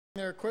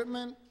Their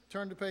equipment,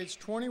 turn to page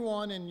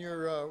 21 in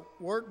your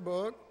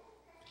workbook,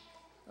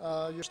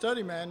 your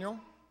study manual.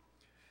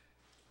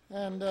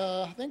 And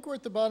I think we're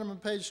at the bottom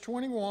of page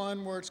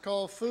 21 where it's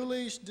called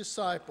Foolish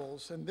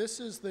Disciples. And this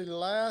is the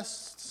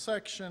last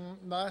section,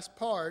 last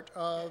part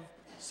of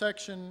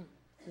section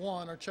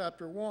 1 or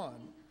chapter 1.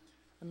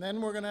 And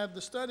then we're going to have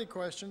the study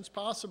questions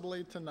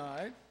possibly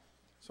tonight.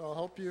 So I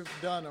hope you've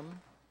done them.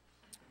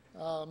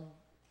 All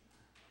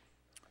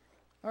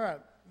right.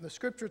 The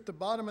scripture at the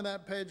bottom of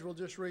that page, we'll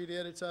just read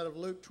it. It's out of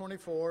Luke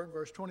 24,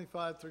 verse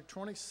 25 through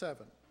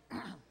 27.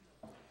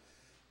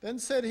 Then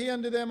said he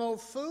unto them, O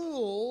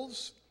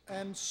fools,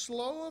 and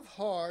slow of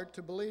heart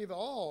to believe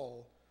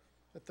all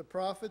that the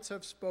prophets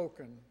have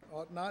spoken.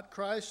 Ought not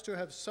Christ to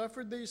have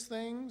suffered these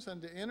things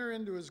and to enter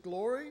into his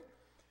glory?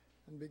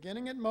 And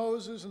beginning at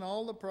Moses and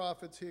all the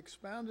prophets, he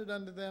expounded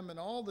unto them in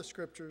all the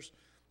scriptures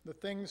the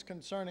things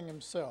concerning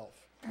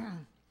himself.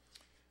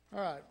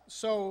 All right,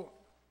 so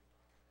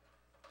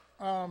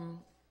I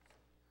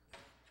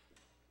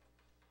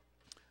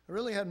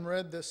really hadn't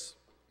read this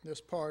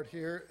part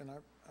here, and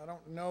I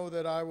don't know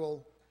that I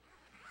will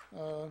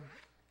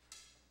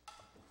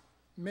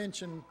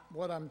mention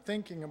what I'm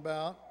thinking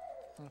about.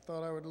 I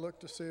thought I would look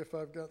to see if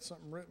I've got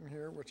something written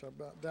here, which I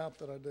doubt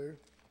that I do.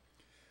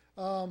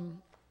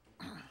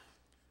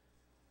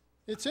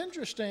 It's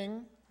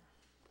interesting,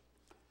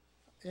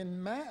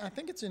 I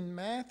think it's in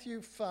Matthew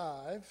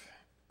 5,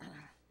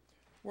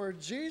 where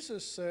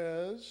Jesus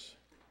says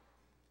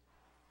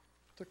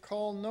to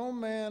call no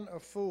man a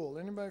fool.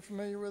 Anybody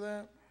familiar with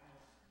that?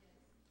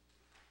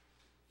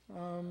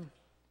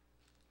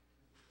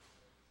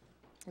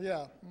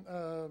 Yeah,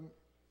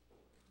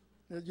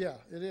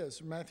 it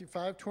is. Matthew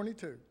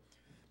 5:22.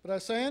 But I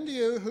say unto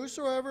you,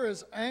 whosoever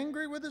is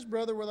angry with his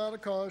brother without a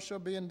cause shall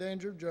be in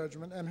danger of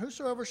judgment, and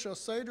whosoever shall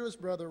say to his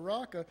brother,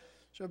 Raca,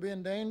 shall be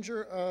in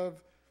danger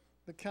of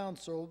the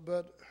council,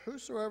 but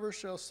whosoever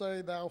shall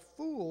say, thou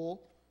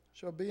fool,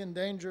 shall be in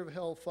danger of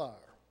hellfire.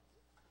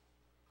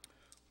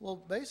 Well,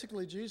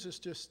 basically, Jesus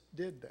just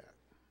did that.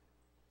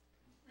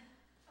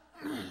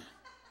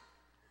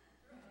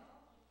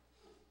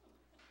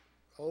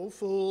 O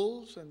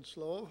fools and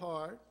slow of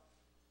heart,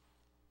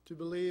 to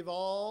believe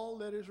all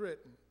that is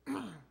written.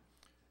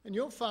 And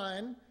you'll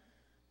find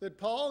that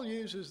Paul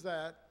uses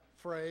that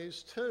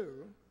phrase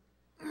too.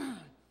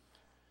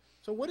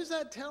 So what is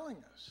that telling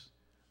us?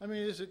 I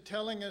mean, is it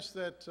telling us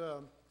that,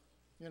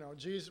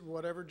 Jesus,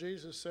 whatever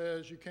Jesus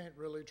says, you can't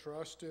really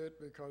trust it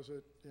because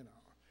it,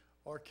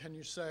 or can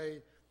you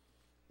say,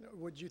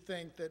 would you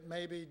think that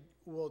maybe,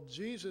 well,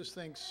 Jesus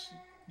thinks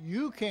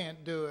you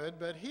can't do it,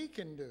 but he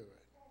can do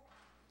it?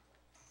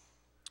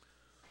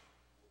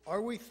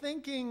 Are we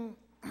thinking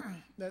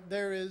that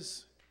there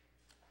is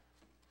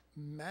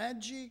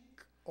magic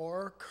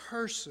or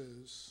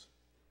curses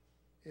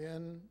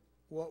in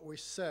what we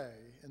say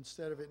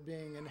instead of it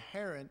being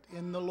inherent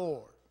in the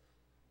Lord?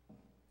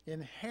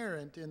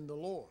 Inherent in the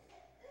Lord.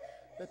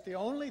 That the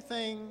only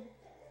thing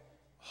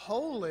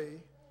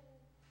holy,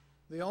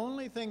 the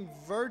only thing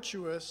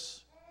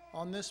virtuous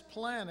on this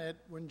planet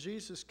when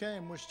Jesus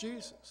came was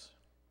Jesus.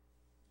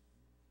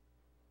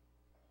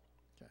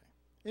 Okay.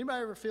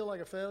 Anybody ever feel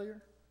like a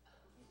failure?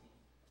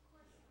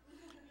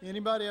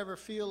 Anybody ever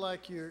feel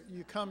like you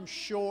come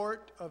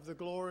short of the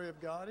glory of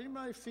God?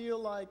 Anybody feel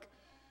like,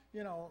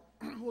 well,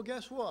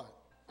 guess what?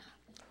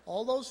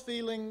 All those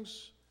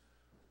feelings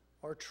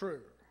are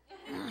true.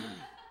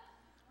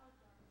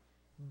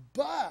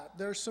 But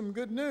there's some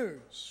good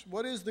news.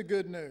 What is the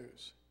good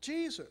news?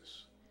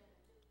 Jesus.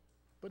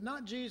 But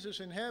not Jesus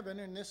in heaven,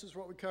 and this is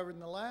what we covered in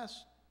the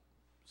last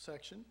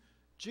section,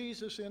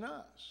 Jesus in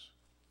us.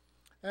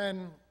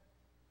 And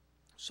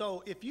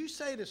so if you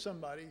say to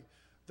somebody,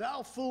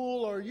 thou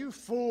fool or you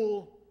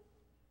fool,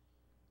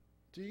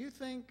 do you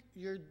think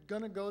you're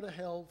going to go to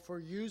hell for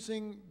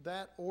using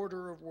that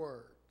order of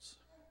words?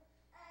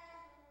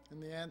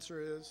 And the answer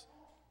is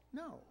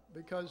no,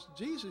 because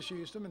Jesus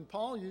used them and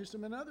Paul used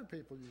them and other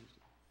people used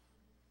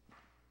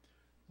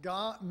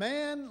them.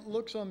 Man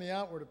looks on the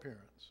outward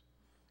appearance.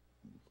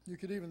 You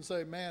could even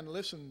say man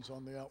listens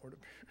on the outward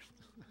appearance.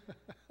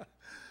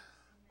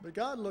 But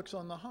God looks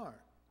on the heart.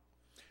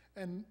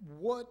 And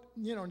what,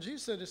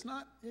 Jesus said it's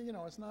not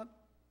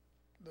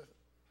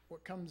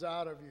what comes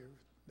out of you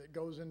that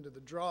goes into the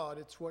draught.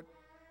 It's what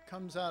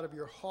comes out of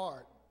your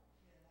heart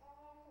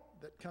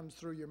that comes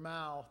through your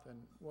mouth and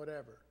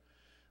whatever.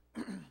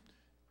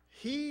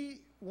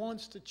 He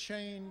wants to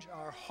change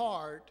our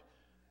heart,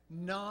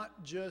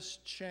 not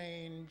just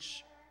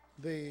change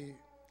the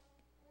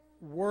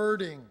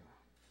wording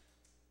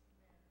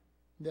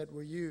that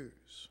we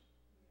use.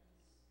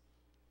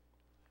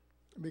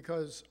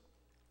 Because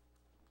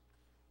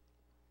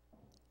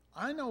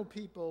I know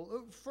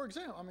people, for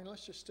example,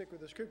 let's just stick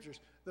with the scriptures.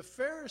 The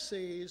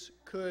Pharisees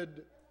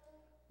could,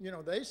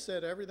 they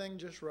said everything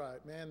just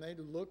right. Man, they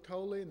looked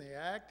holy and they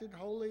acted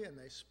holy and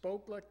they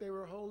spoke like they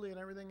were holy and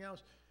everything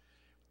else.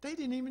 They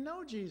didn't even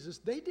know Jesus.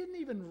 They didn't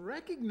even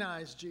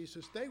recognize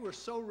Jesus. They were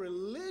so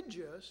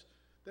religious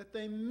that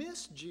they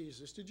missed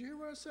Jesus. Did you hear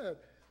what I said?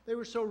 They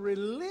were so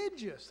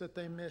religious that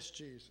they missed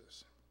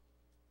Jesus.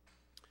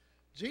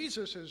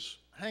 Jesus is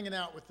hanging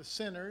out with the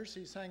sinners.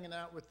 He's hanging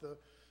out with the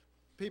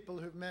people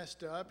who've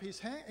messed up. He's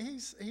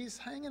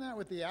hanging out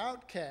with the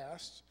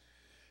outcasts.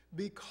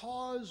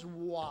 Because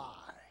why?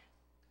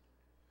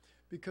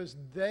 Because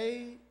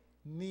they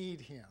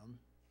need him,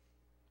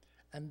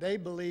 and they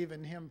believe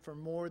in him for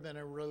more than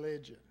a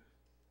religion,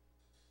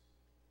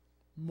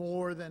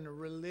 more than a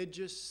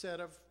religious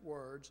set of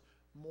words,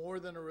 more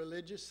than a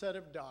religious set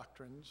of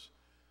doctrines,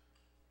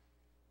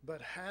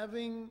 but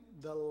having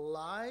the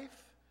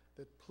life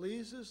that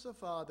pleases the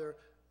Father,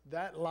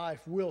 that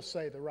life will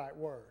say the right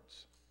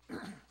words.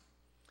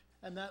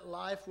 And that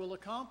life will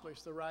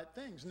accomplish the right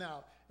things.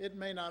 Now, it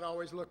may not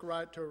always look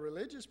right to a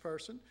religious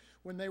person.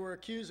 When they were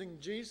accusing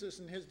Jesus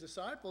and his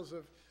disciples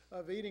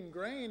of eating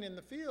grain in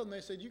the field, and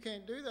they said, you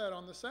can't do that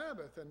on the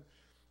Sabbath.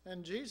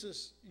 And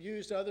Jesus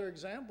used other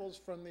examples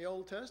from the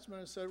Old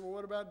Testament and said, well,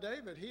 what about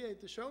David? He ate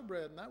the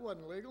showbread, and that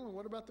wasn't legal. And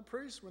what about the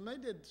priests when they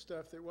did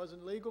stuff that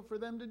wasn't legal for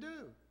them to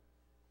do?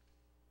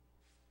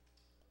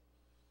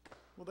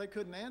 Well, they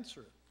couldn't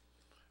answer it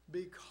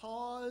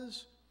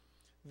because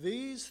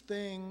these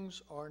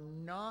things are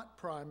not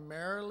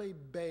primarily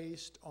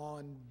based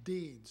on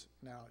deeds.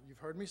 Now, you've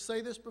heard me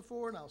say this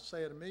before, and I'll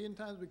say it a million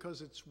times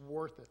because it's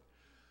worth it.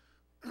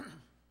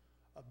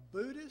 A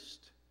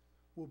Buddhist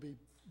will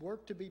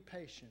work to be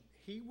patient.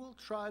 He will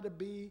try to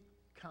be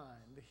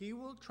kind. He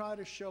will try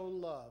to show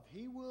love.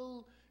 He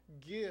will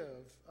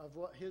give of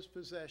what his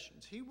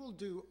possessions. He will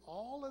do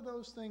all of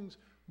those things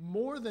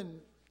more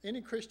than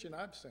any Christian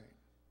I've seen.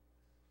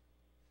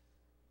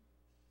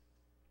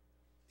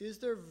 Is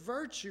there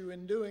virtue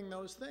in doing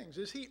those things?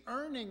 Is he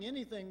earning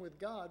anything with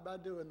God by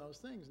doing those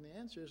things? And the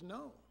answer is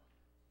no.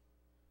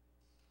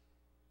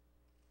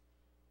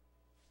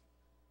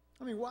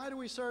 I mean, why do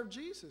we serve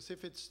Jesus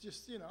if it's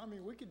just,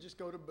 we could just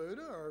go to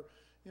Buddha or,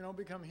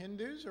 become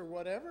Hindus or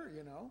whatever,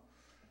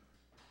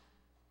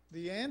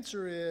 The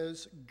answer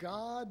is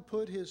God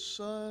put his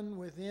Son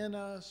within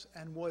us,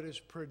 and what is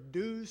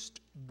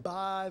produced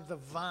by the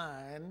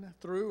vine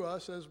through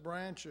us as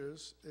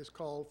branches is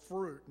called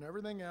fruit, and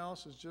everything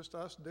else is just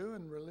us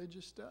doing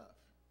religious stuff.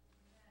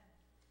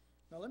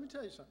 Now let me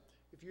tell you something.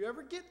 If you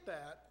ever get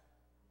that,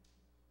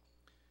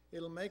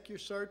 it'll make your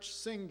search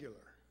singular.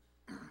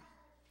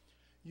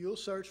 You'll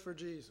search for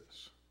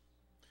Jesus.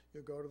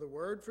 You'll go to the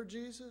Word for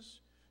Jesus.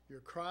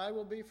 Your cry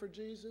will be for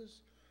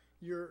Jesus.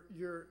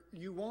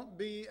 You won't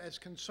be as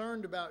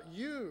concerned about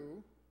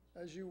you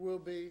as you will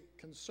be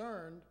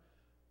concerned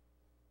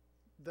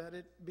that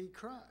it be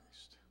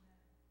Christ.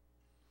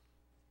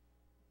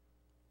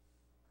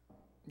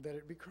 That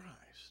it be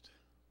Christ.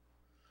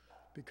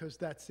 Because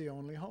that's the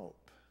only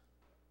hope.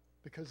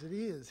 Because it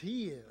is.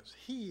 He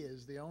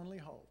is the only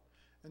hope.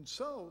 And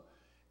so,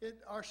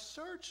 our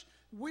search,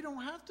 we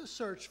don't have to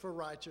search for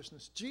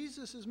righteousness.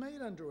 Jesus has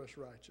made unto us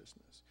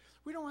righteousness.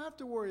 We don't have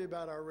to worry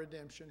about our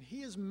redemption.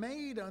 He has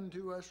made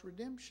unto us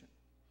redemption.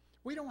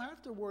 We don't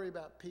have to worry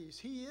about peace.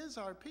 He is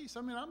our peace.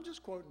 I mean, I'm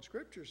just quoting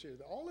scriptures here.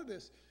 All of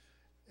this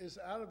is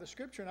out of the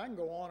scripture, and I can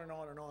go on and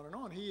on and on and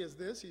on. He is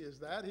this, he is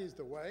that, he's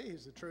the way,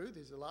 he's the truth,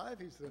 he's the life,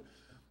 he's the,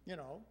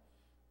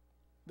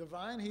 the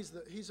vine,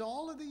 he's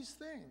all of these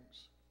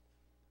things.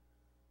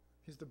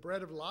 He's the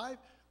bread of life.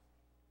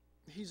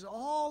 He's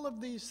all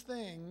of these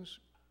things.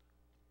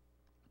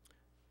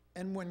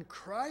 And when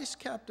Christ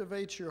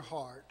captivates your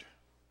heart,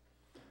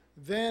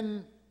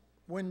 then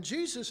when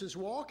Jesus is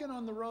walking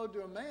on the road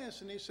to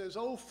Emmaus and he says,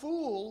 "Oh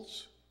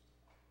fools,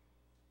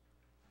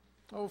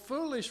 oh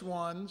foolish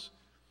ones,"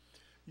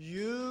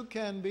 you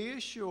can be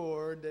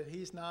assured that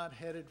he's not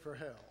headed for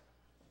hell.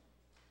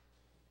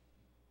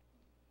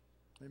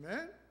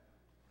 Amen?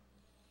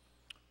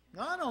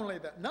 Not only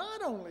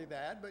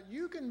that, but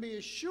you can be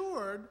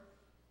assured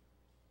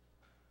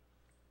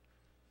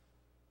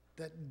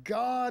that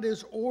God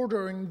is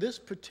ordering this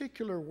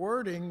particular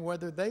wording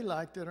whether they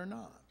liked it or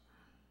not.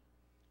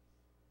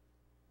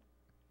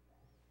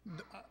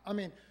 I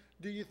mean,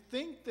 do you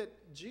think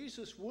that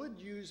Jesus would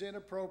use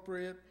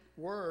inappropriate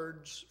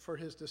words for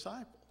his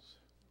disciples?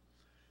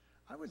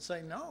 I would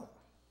say no.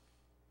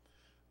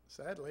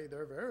 Sadly,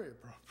 they're very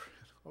appropriate.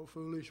 Oh,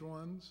 foolish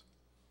ones,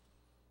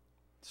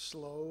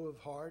 slow of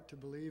heart to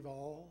believe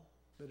all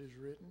that is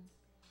written.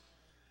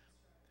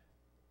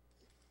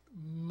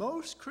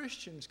 Most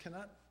Christians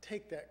cannot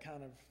take that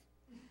kind of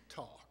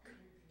talk.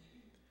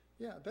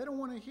 Yeah, they don't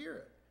want to hear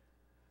it.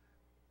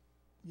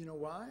 You know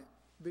why?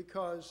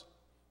 Because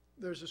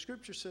there's a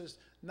scripture says,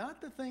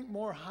 not to think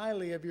more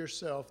highly of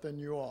yourself than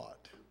you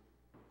ought.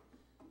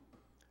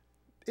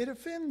 It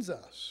offends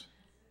us.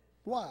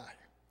 Why?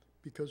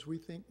 Because we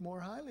think more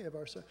highly of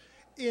ourselves.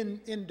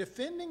 In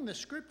defending the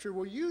scripture,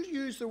 well, you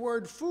use the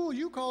word fool.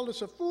 You called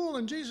us a fool,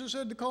 and Jesus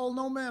said to call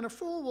no man a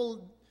fool.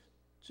 Well,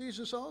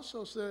 Jesus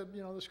also said,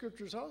 the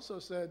scriptures also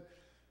said,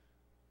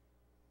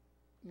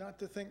 not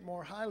to think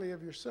more highly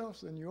of yourself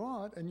than you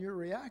ought, and your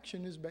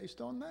reaction is based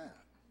on that.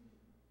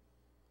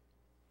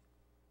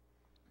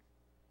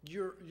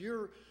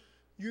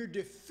 You're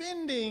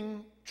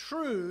defending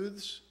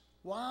truths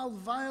while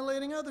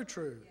violating other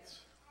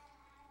truths.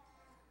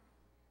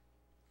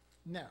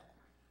 Now,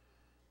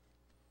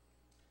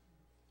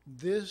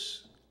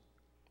 this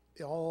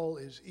all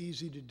is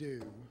easy to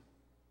do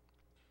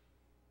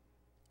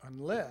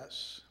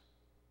unless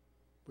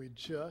we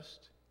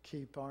just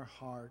keep our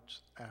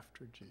hearts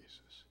after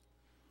Jesus.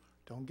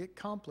 Don't get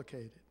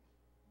complicated.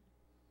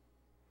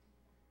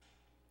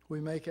 We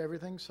make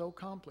everything so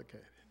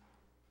complicated.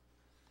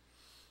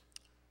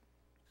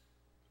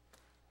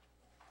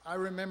 I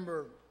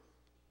remember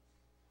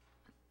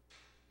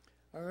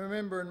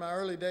in my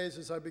early days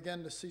as I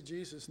began to see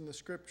Jesus in the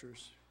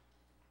Scriptures.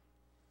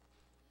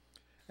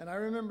 And I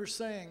remember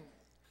saying,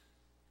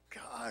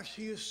 gosh,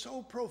 he is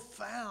so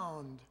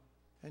profound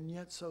and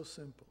yet so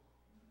simple.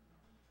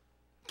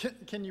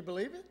 Can you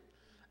believe it?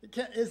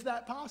 Is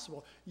that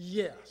possible?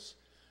 Yes.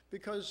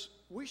 Because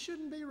we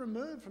shouldn't be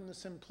removed from the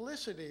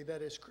simplicity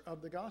that is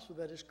of the gospel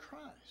that is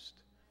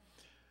Christ.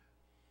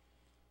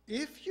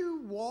 If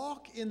you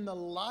walk in the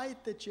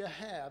light that you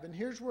have, and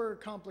here's where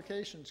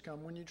complications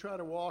come when you try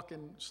to walk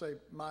in, say,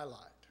 my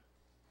light.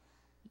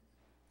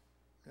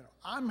 You know,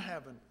 I'm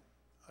having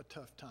a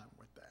tough time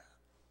with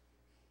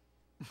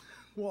that.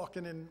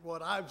 Walking in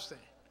what I've seen.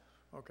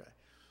 Okay.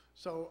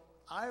 So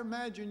I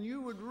imagine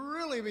you would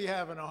really be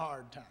having a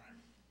hard time.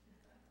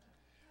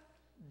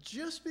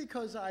 Just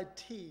because I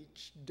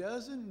teach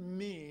doesn't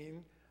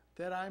mean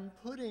that I'm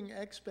putting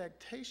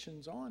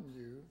expectations on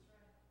you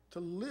to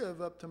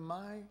live up to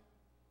my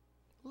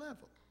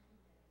level.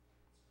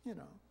 You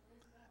know.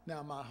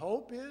 Now, my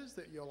hope is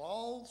that you'll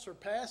all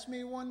surpass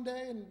me one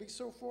day and be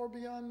so far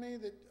beyond me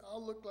that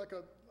I'll look like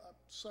I'm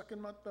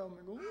sucking my thumb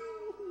and go,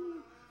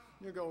 woo-hoo.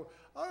 You go,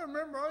 I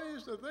remember I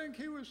used to think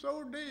he was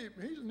so deep.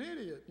 He's an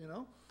idiot, you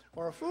know,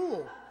 or a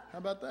fool. How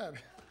about that?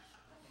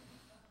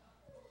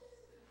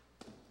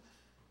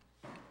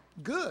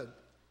 Good.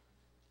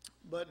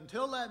 But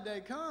until that day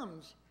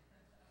comes,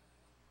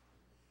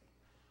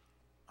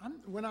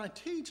 when I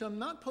teach, I'm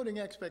not putting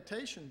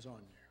expectations on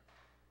you.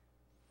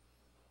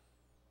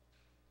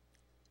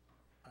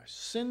 I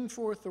send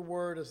forth the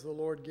word as the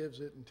Lord gives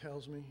it and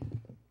tells me,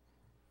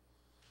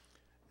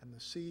 and the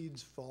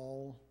seeds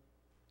fall,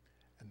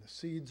 and the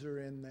seeds are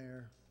in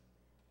there,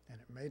 and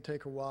it may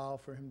take a while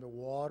for him to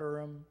water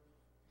them,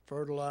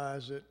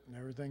 fertilize it, and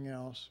everything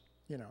else.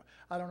 You know,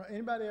 I don't know,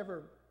 anybody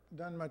ever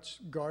done much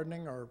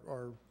gardening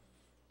or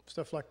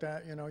stuff like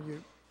that? You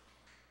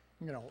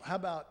know, how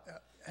about,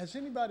 has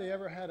anybody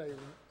ever had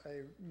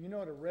you know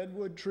what a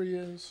redwood tree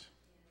is?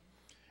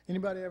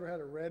 Anybody ever had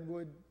a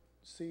redwood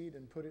seed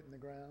and put it in the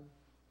ground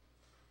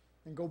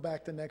and go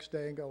back the next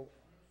day and go,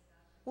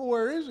 well,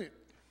 where is it?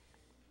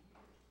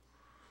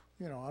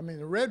 You know, I mean,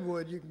 the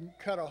redwood, you can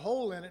cut a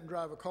hole in it and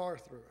drive a car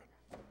through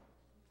it.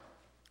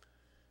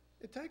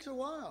 It takes a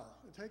while.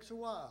 It takes a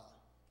while.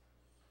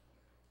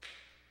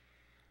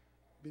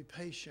 Be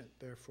patient,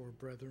 therefore,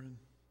 brethren,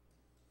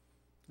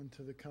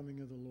 until the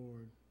coming of the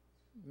Lord.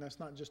 And that's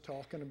not just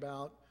talking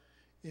about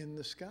in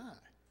the sky.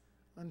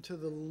 Unto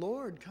the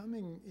Lord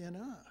coming in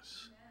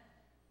us.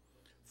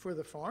 For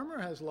the farmer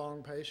has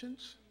long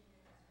patience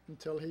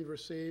until he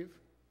receive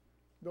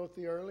both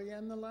the early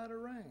and the latter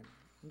rain.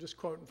 I'm just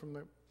quoting from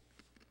the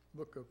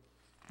book of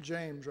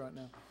James right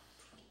now.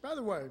 By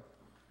the way,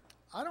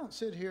 I don't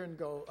sit here and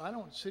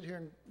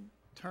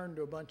turn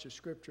to a bunch of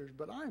scriptures,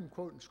 but I am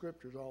quoting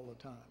scriptures all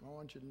the time. I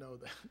want you to know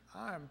that.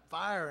 I am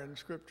firing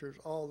scriptures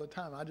all the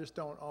time. I just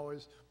don't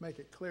always make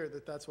it clear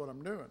that that's what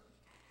I'm doing.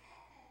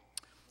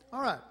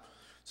 All right.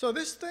 So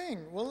this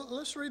thing, well,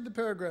 let's read the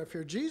paragraph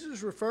here.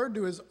 Jesus referred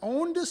to his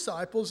own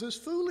disciples as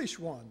foolish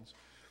ones.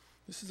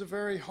 This is a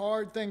very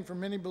hard thing for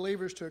many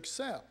believers to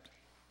accept.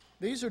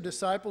 These are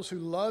disciples who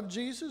love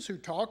Jesus, who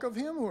talk of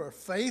him, who are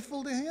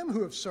faithful to him,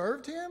 who have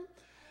served him.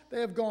 They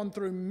have gone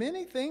through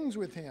many things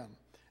with him.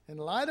 In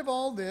light of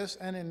all this,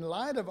 and in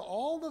light of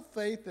all the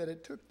faith that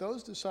it took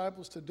those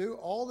disciples to do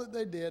all that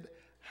they did,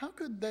 how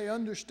could they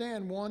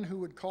understand one who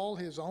would call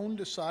his own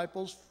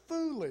disciples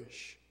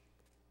foolish?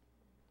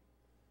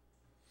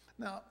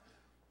 Now,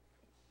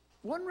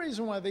 one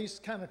reason why these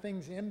kind of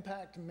things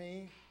impact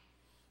me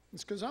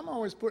is because I'm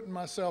always putting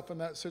myself in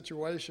that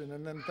situation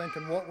and then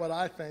thinking, what would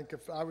I think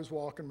if I was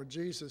walking with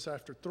Jesus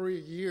after 3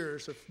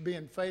 years of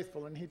being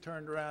faithful and he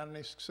turned around and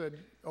he said,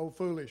 oh,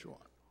 foolish one.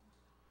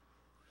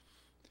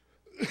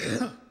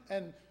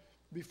 And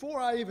before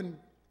I even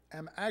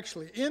am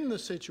actually in the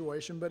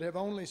situation, but have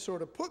only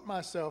sort of put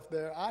myself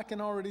there, I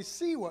can already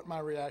see what my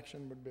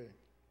reaction would be.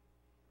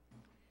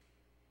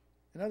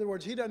 In other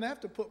words, he doesn't have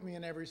to put me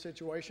in every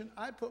situation.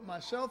 I put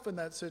myself in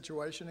that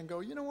situation and go,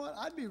 you know what?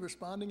 I'd be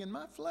responding in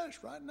my flesh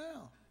right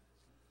now.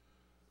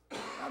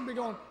 I'd be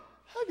going,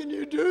 how can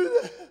you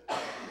do that?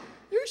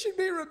 You should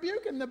be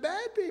rebuking the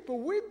bad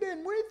people. We've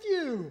been with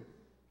you.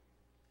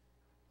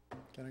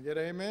 Can I get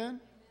amen?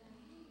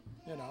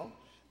 You know,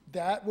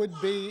 that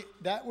would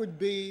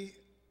be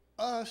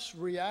us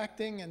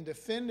reacting and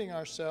defending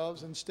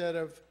ourselves instead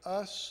of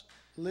us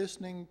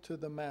listening to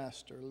the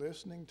Master,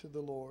 listening to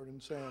the Lord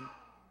and saying,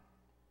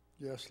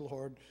 yes,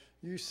 Lord,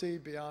 you see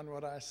beyond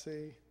what I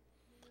see.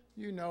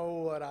 You know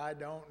what I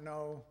don't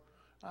know.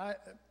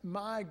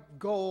 My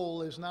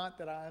goal is not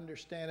that I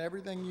understand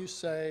everything you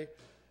say,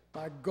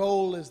 My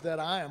goal is that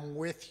I am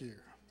with you.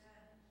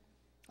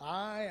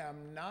 I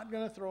am not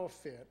going to throw a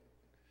fit.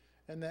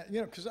 And that,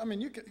 because,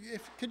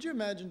 could you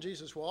imagine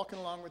Jesus walking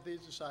along with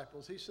these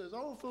disciples? He says,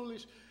 oh,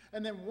 foolish.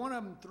 And then one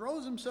of them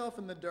throws himself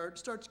in the dirt,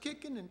 starts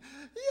kicking, and,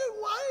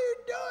 why are you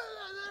doing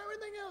that and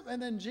everything else?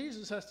 And then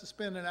Jesus has to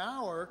spend an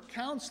hour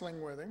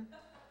counseling with him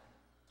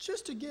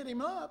just to get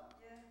him up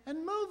and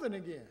moving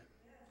again.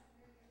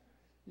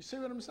 You see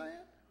what I'm saying?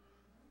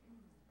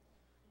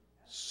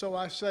 So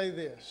I say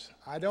this.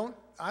 I don't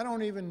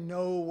even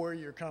know where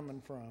you're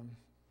coming from,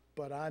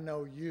 but I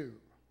know you.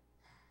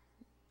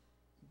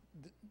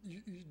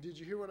 Did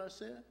you hear what I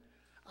said?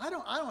 I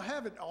don't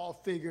have it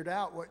all figured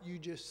out what you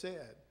just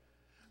said,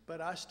 but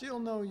I still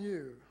know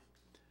you,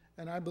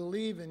 and I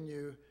believe in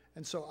you,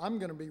 and so I'm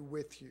going to be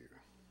with you.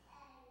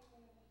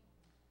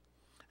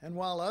 And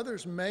while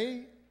others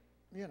may,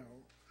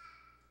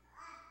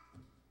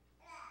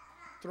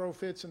 throw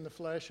fits in the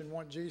flesh and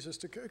want Jesus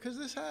to, because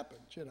this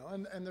happens,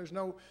 and there's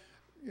no,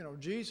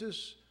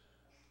 Jesus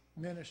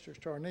ministers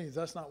to our needs.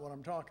 That's not what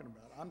I'm talking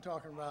about. I'm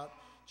talking about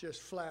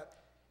just flat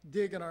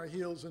digging our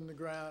heels in the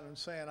ground and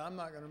saying, I'm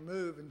not going to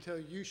move until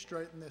you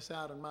straighten this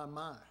out in my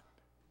mind.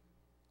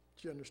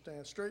 Do you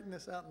understand? Straighten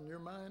this out in your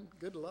mind?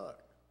 Good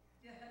luck.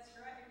 Yeah, that's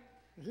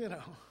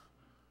right.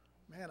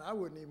 Man, I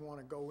wouldn't even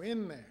want to go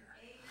in there.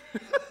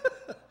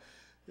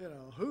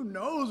 Who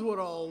knows what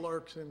all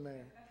lurks in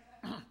there.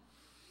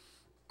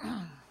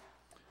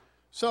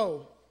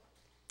 So,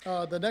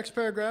 the next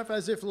paragraph,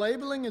 as if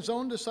labeling his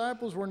own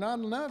disciples were not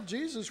enough,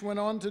 Jesus went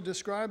on to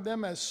describe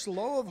them as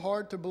slow of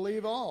heart to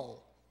believe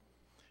all.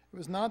 It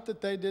was not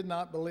that they did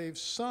not believe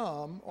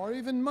some or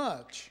even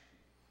much,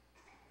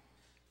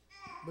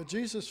 but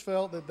Jesus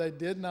felt that they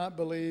did not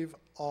believe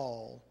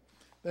all.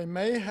 They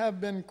may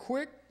have been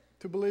quick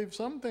to believe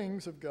some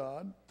things of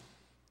God.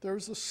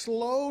 There's a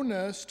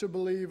slowness to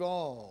believe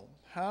all.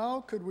 How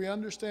could we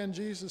understand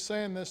Jesus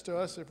saying this to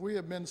us if we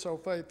have been so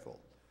faithful?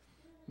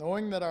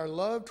 Knowing that our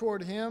love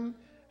toward him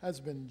has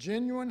been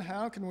genuine,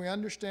 how can we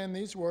understand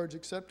these words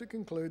except to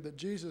conclude that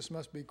Jesus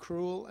must be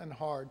cruel and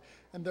hard?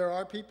 And there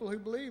are people who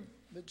believe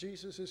that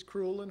Jesus is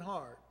cruel and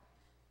hard.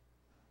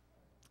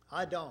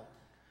 I don't.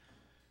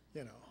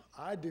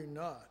 I do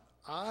not.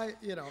 I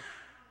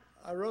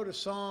wrote a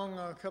song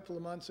a couple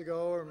of months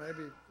ago, or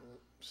maybe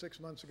 6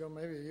 months ago,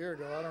 maybe a year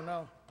ago, I don't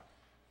know.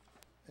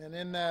 And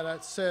in that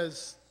it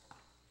says,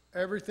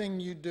 everything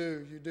you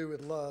do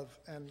with love.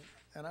 And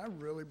I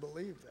really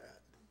believe that.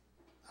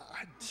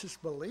 I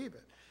just believe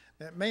it.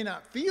 It may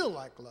not feel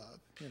like love.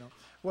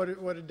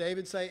 What did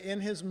David say?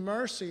 In his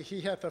mercy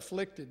he hath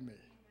afflicted me.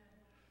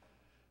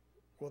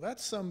 Well,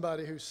 that's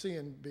somebody who's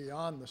seeing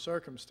beyond the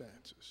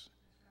circumstances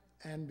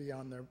and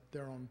beyond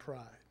their own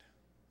pride.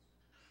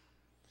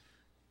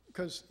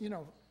 Because,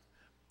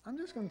 I'm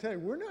just going to tell you,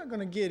 we're not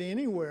going to get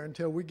anywhere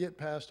until we get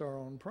past our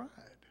own pride.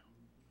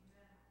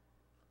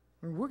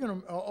 We're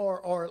going to,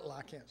 or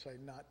I can't say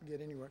not get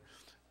anywhere.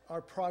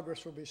 Our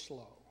progress will be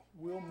slow.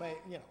 We'll make,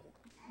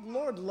 the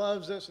Lord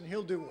loves us, and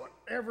he'll do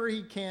whatever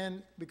he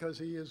can because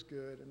he is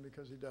good and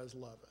because he does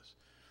love us.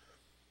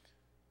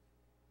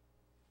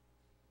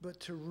 But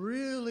to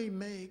really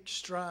make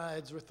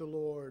strides with the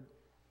Lord,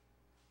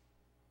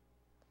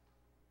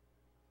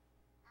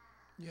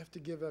 you have to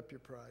give up your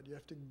pride. You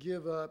have to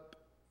give up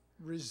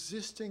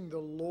resisting the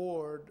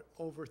Lord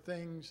over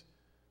things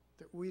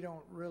that we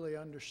don't really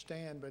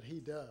understand, but he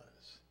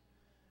does.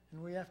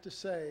 And we have to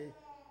say,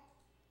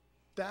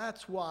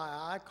 that's why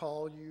I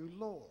call you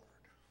Lord.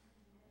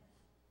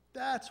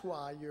 That's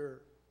why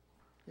you're,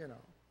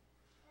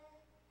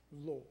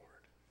 Lord.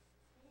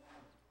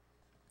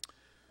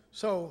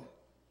 So,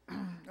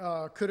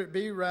 could it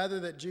be rather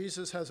that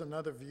Jesus has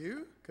another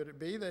view? Could it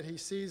be that he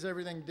sees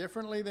everything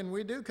differently than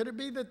we do? Could it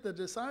be that the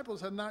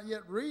disciples have not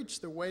yet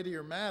reached the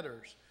weightier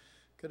matters?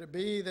 Could it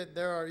be that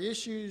there are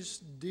issues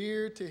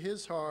dear to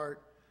his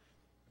heart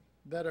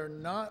that are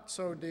not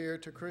so dear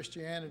to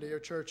Christianity or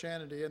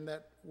churchianity, and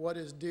that what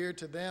is dear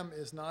to them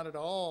is not at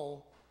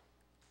all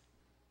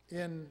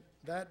in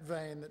that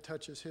vein that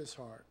touches his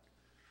heart?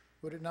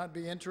 Would it not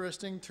be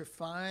interesting to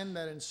find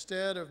that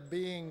instead of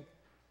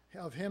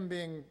him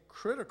being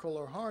critical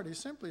or hard, he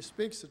simply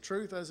speaks the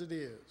truth as it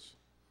is?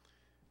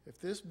 If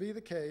this be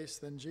the case,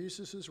 then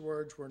Jesus'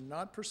 words were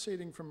not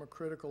proceeding from a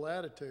critical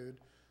attitude,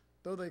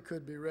 though they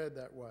could be read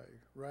that way.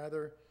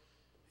 Rather,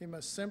 he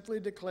must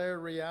simply declare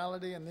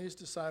reality, and these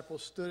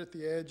disciples stood at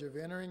the edge of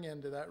entering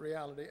into that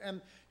reality.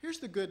 And here's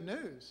the good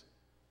news.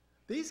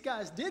 These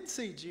guys did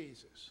see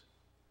Jesus.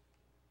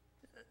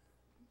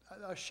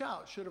 A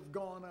shout should have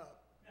gone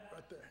up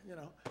right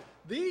there,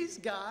 These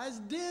guys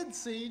did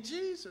see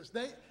Jesus.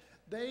 They,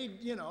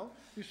 you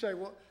say,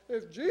 well,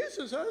 if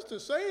Jesus has to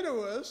say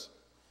to us,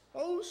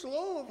 oh,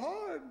 slow of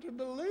heart to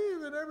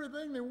believe in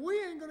everything, then we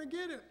ain't going to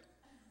get it.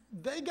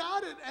 They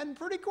got it, and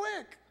pretty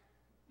quick.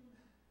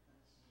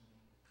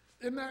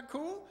 Isn't that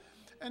cool?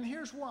 And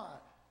here's why.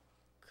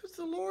 Because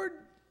the Lord,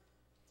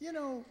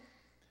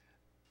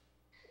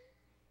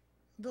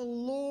 the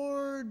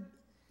Lord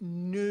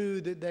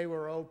knew that they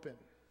were open.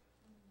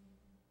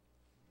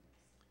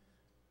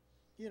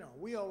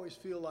 we always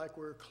feel like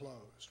we're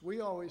closed.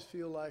 We always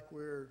feel like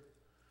we're,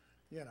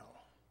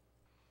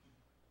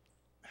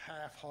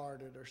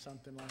 half-hearted or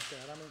something like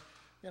that. I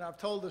mean, I've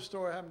told this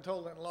story. I haven't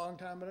told it in a long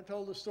time, but I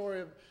told the story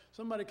of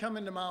somebody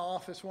coming to my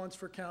office once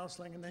for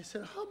counseling, and they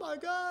said, "Oh my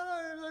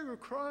God," they were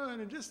crying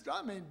and just,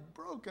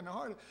 broken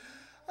hearted.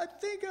 "I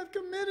think I've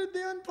committed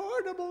the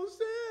unpardonable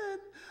sin.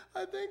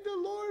 I think the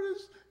Lord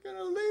is going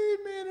to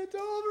leave me and it's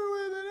over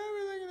with and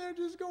everything." And they're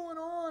just going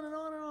on and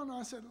on and on. And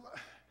I said,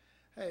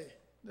 "Hey,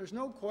 there's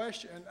no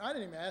question." And I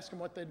didn't even ask them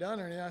what they'd done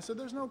or anything. I said,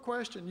 "There's no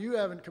question you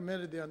haven't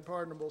committed the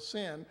unpardonable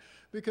sin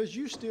because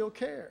you still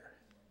care.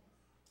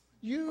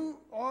 You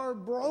are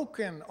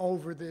broken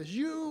over this.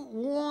 You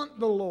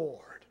want the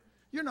Lord.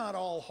 You're not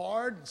all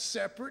hard and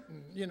separate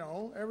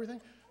and,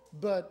 everything.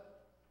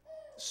 But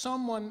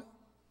someone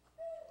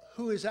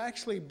who is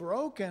actually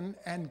broken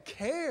and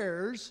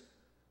cares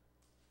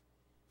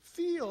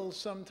feels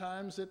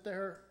sometimes that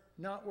they're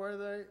not where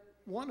they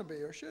want to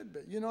be or should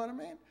be." You know what I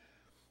mean?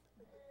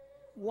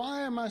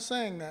 Why am I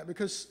saying that?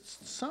 Because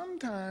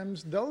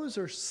sometimes those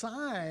are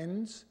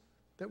signs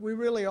that we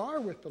really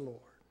are with the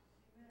Lord.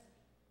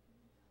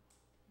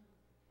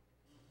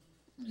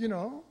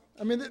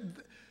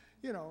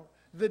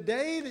 The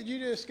day that you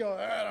just go,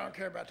 "I don't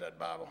care about that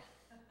Bible.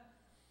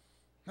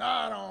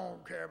 I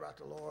don't care about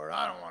the Lord.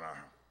 I don't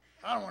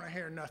want to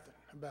hear nothing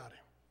about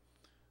him,"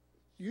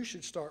 you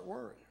should start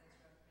worrying.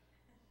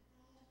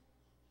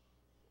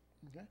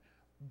 Okay?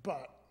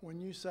 But when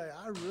you say,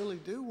 "I really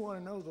do want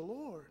to know the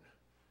Lord,"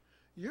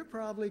 you're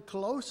probably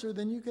closer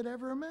than you could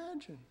ever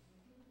imagine.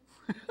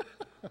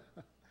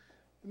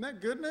 Isn't that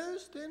good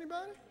news to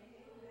anybody?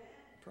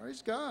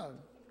 Praise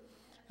God.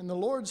 And the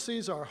Lord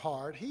sees our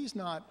heart. He's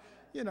not,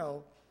 He's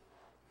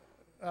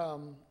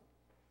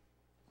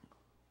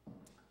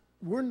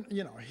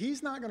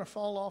not going to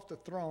fall off the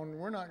throne.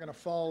 We're not going to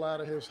fall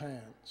out of his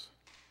hands.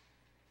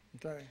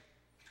 Okay?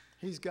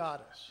 He's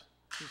got us.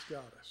 He's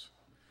got us.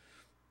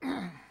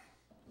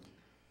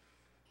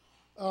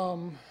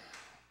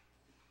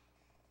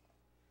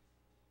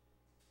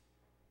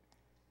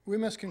 We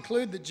must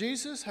conclude that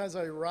Jesus has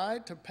a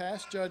right to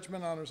pass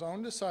judgment on his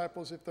own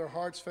disciples if their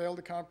hearts fail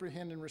to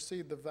comprehend and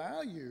receive the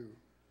value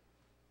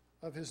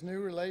of his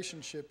new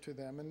relationship to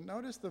them. And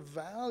notice the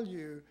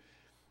value.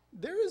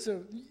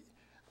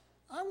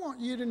 I want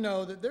you to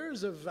know that there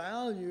is a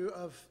value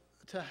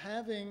to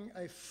having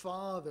a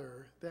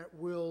father that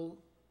will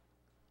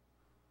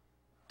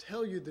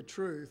tell you the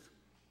truth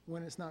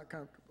when it's not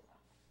comfortable.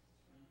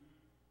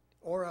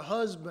 Or a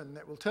husband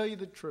that will tell you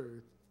the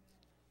truth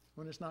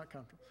when it's not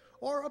comfortable.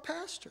 Or a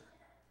pastor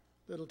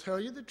that'll tell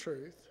you the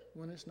truth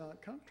when it's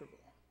not comfortable.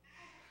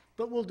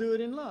 But we'll do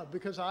it in love,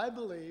 because I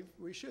believe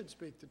we should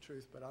speak the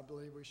truth, but I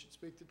believe we should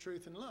speak the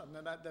truth in love.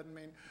 Now that doesn't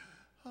mean,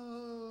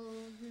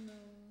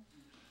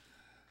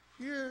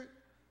 you're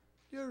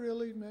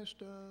really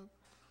messed up,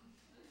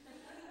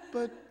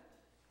 but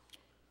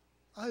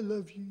I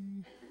love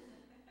you.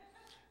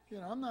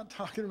 I'm not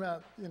talking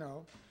about,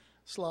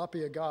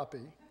 sloppy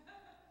agape.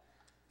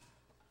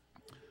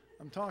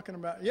 I'm talking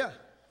about, yeah.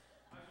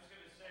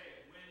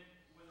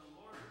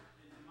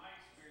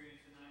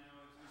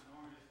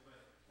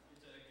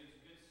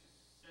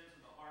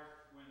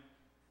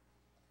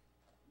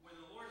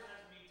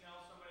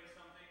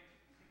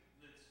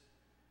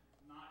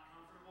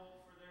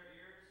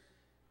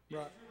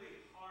 Right. It's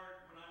really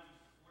hard when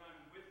I'm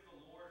with the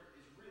Lord.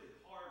 It's really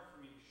hard for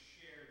me to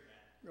share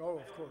that.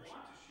 Oh, of course. I don't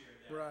want to share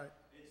that. Right.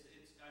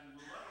 I'm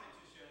reluctant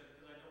to share that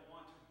because I don't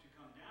want to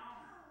come down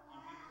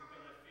on people,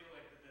 because I feel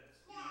like that's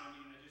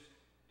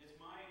it's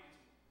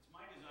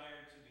my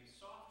desire to be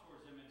soft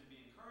towards them and to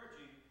be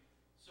encouraging.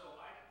 So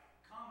I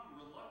come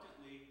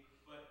reluctantly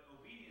but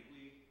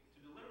obediently to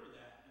deliver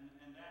that,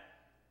 and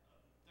that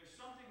there's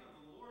something of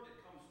the Lord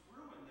that comes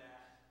through in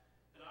that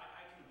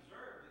I can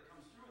observe that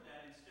comes through in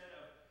that, instead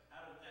of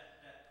out of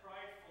that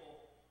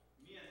prideful,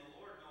 me and the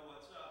Lord know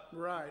what's up.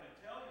 Right. I'm going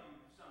to tell you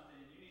something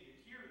and you need to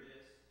hear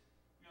this.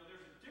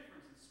 There's a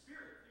difference in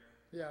spirit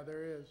there. Yeah,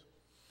 there is.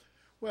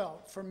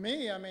 Well, for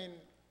me,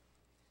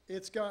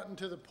 it's gotten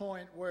to the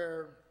point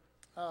where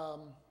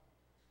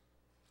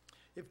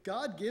if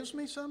God gives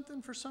me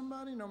something for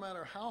somebody, no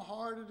matter how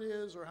hard it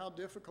is or how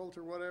difficult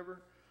or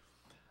whatever,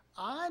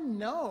 I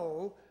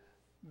know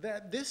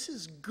that this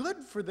is good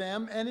for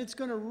them, and it's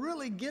going to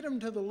really get them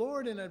to the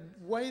Lord in a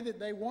way that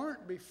they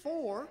weren't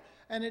before.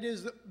 And it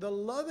is the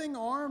loving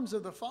arms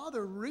of the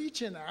Father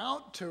reaching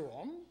out to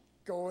them,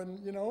 going,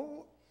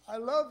 I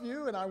love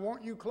you and I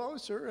want you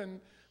closer,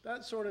 and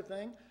that sort of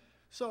thing.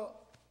 So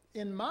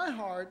in my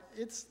heart,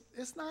 it's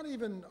not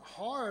even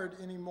hard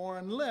anymore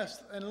unless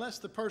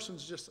the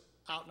person's just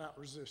out and out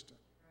resistant.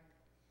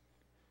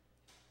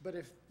 But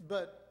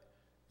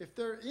if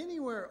they're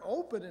anywhere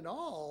open at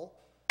all,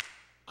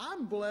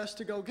 I'm blessed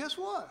to go, guess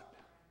what?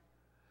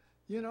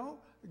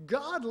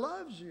 God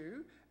loves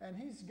you, and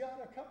he's got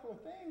a couple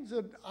of things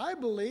that I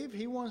believe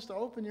he wants to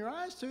open your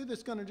eyes to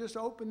that's going to just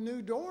open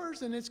new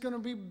doors, and it's going to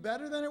be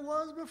better than it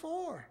was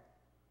before.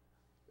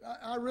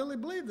 I really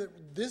believe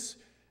that this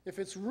If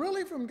it's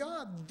really from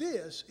God,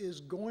 this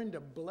is going to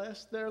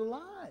bless their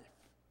life.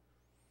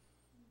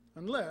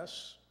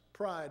 Unless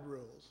pride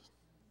rules.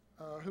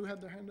 Who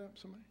had their hand up?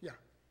 Somebody? Yeah.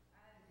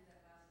 I had to do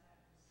that last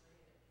night for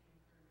Slade.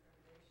 It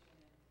came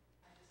through Revelation,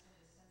 and I just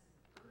had this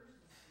sense of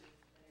urgency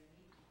that I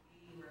need to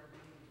be where I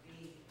need to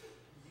be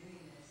in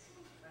doing this.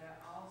 But I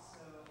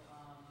also,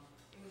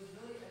 it was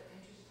really an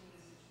interesting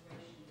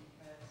situation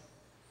because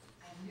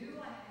I knew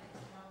I had to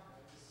tell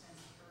her the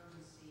sense of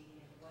urgency,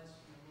 and it was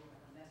from the Lord,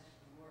 a message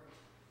from the Lord.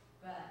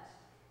 But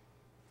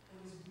it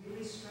was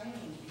really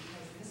strange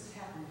because this has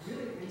happened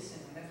really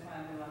recently. That's why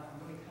I know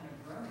I'm really kind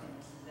of growing in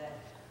this, is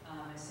that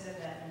instead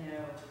of that,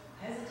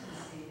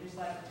 hesitancy, there's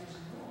no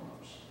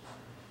emotion.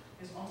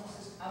 There's almost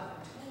this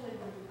totally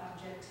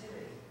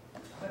objectivity.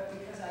 But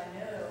because I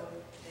know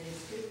that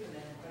it's good for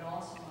them, but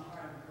also in my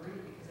heart I'm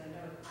grieved because I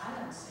know if I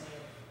don't say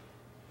it,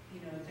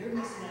 they're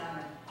missing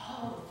out on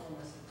all the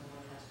fullness that the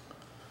Lord has for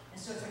them. And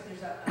so it's like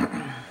there's a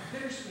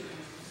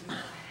bittersweetness, there's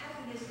a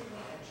happiness in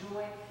me, a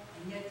joy,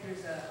 and yet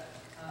there's a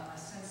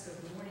sense of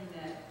mourning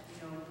that,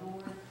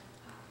 Lord,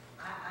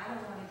 I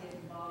don't want to get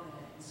involved in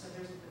it. And so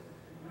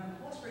when the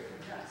Holy Spirit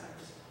comes out, it's like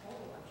this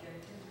whole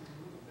objectivity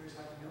removed. There's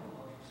like no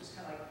emotion. It's just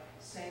kind of like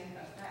saying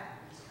a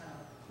fact. Just kind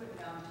of put it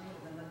down the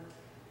table and then,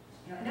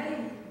 and not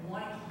even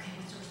wanting, okay,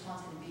 what's the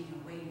response going to be?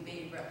 Waiting,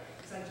 bated breath.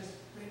 It's like just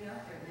putting it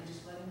out there and then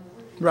just letting the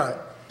Lord do it. Right.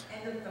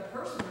 And the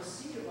person was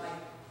seated like,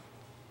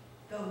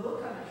 the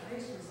look on their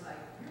face was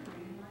like, you're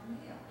reading my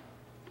mail.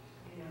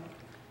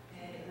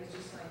 And it was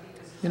just like, it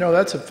was.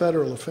 That's a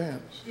federal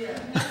offense. Yeah.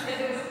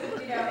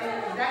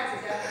 And that's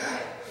exactly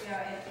right.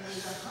 And it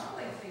was a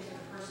humbling thing to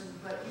the person,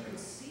 but you could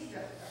see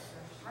that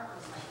their heart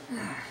was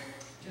like,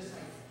 just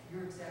like,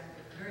 you're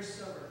exactly, very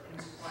sober, and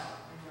it was quiet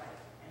and right.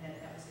 And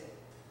that was it.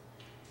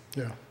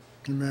 Yeah.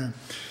 Amen.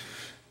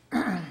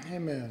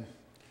 Amen.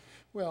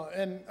 Well,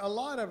 and a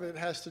lot of it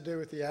has to do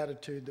with the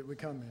attitude that we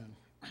come in.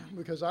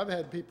 Because I've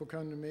had people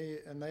come to me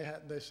and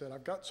they said,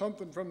 I've got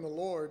something from the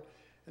Lord.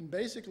 And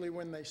basically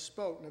when they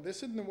spoke, now this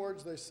isn't the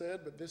words they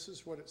said, but this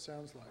is what it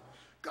sounds like.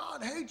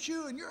 God hates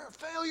you and you're a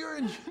failure.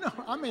 And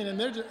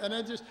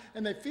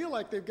and they feel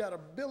like they've got a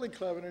billy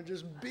club and they're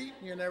just beating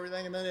you and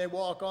everything. And then they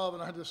walk off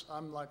and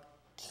I'm like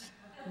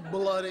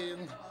bloody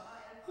and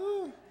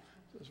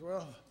says,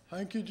 well,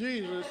 thank you,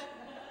 Jesus.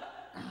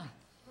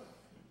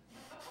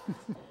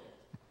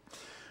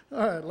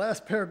 All right,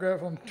 last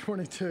paragraph on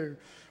 22.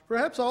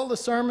 Perhaps all the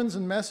sermons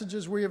and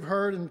messages we have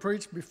heard and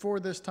preached before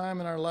this time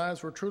in our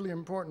lives were truly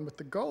important, but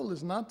the goal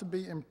is not to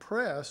be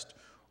impressed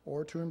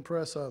or to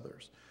impress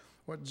others.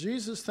 What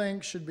Jesus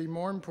thinks should be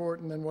more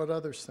important than what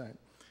others think.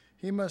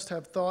 He must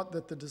have thought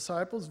that the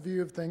disciples'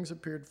 view of things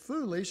appeared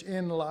foolish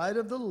in light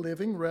of the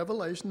living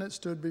revelation that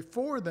stood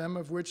before them,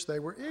 of which they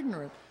were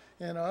ignorant.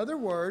 In other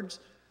words,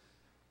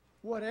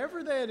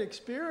 whatever they had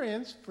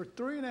experienced for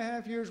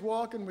 3.5 years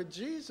walking with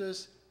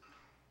Jesus,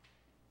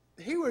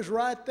 he was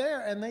right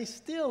there, and they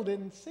still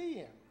didn't see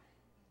him.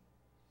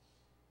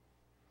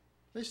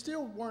 They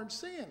still weren't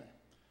seeing him.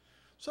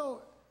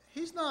 So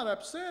he's not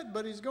upset,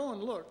 but he's going,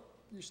 look,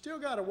 you still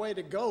got a way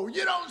to go.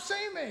 You don't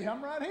see me.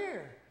 I'm right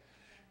here.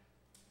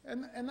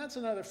 And that's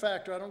another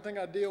factor I don't think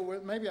I deal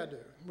with. Maybe I do.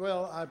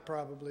 Well, I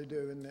probably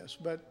do in this,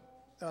 but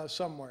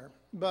somewhere.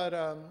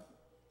 But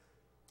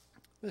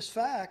this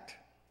fact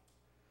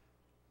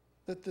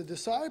that the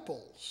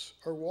disciples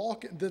are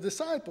walking,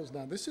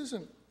 now this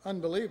isn't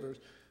unbelievers,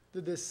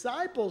 the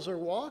disciples are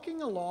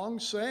walking along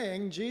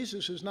saying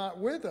Jesus is not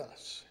with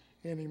us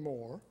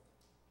anymore.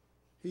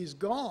 He's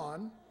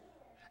gone,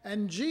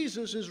 and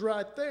Jesus is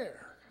right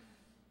there.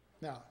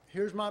 Now,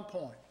 here's my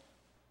point.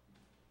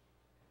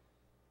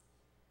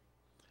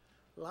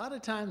 A lot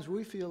of times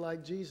we feel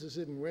like Jesus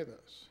isn't with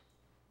us,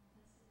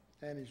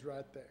 and he's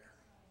right there.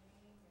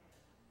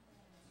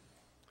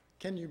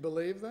 Can you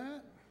believe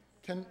that?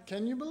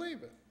 Can you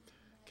believe it?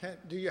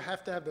 Do you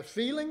have to have the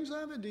feelings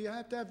of it? Do you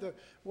have to have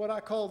what I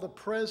call the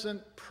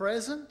present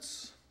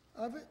presence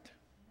of it?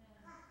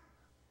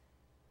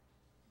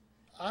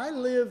 I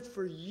lived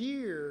for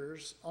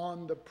years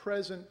on the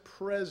present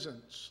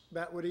presence.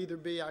 That would either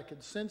be I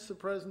could sense the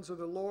presence of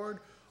the Lord,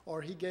 or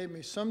he gave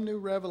me some new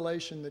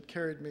revelation that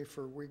carried me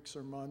for weeks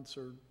or months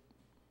or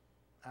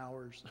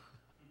hours.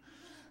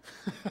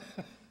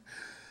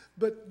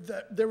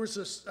 But there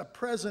was a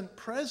present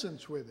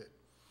presence with it.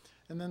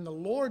 And then the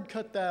Lord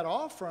cut that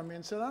off from me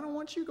and said, I don't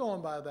want you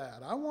going by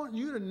that. I want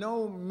you to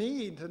know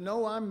me, to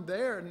know I'm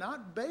there,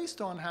 not based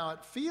on how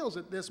it feels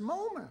at this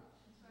moment.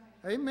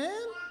 Right.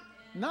 Amen?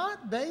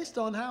 Not based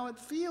on how it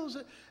feels.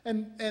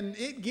 And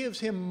it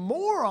gives him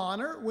more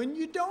honor when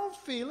you don't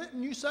feel it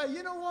and you say,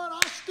 you know what,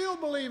 I still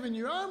believe in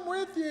you. I'm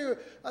with you.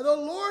 The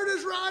Lord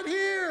is right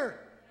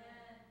here.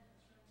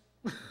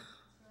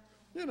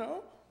 You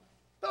know,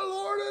 the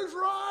Lord is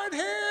right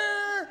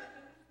here.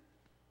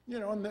 You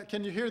know, and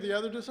can you hear the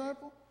other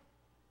disciple?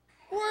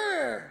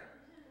 Where?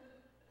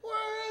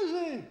 Where is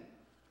he?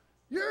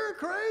 You're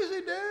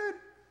crazy, dude.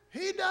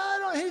 He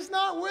died. He's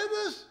not with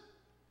us.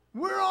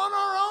 We're on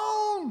our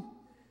own.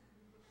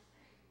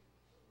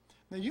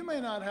 Now, you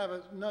may not have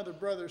another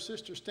brother or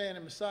sister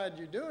standing beside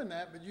you doing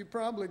that, but you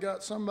probably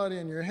got somebody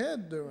in your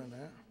head doing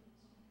that.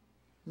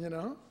 You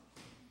know?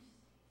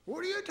 What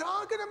are you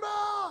talking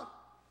about?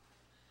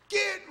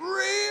 Get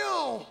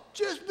real.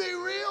 Just be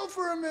real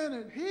for a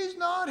minute. He's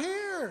not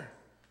here.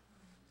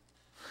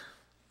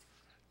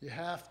 You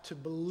have to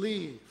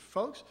believe.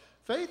 Folks,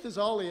 faith is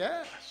all he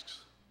asks.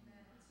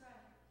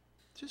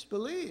 Just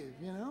believe,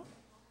 you know.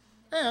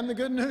 And the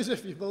good news,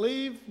 if you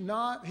believe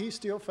not, he's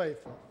still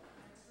faithful.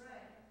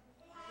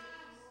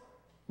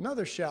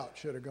 Another shout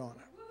should have gone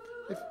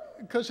up.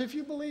 Because if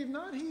you believe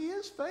not, he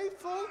is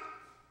faithful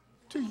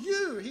to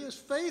you. He is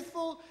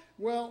faithful.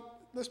 Well,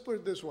 let's put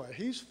it this way.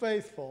 He's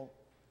faithful.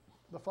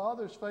 The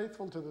Father is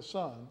faithful to the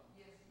Son.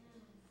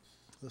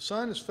 The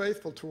Son is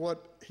faithful to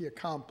what he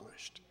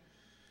accomplished.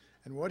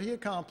 And what he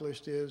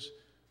accomplished is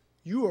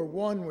you are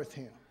one with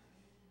him.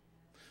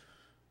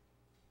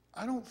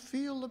 I don't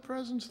feel the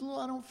presence of the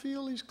Lord. I don't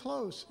feel he's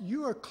close.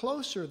 You are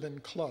closer than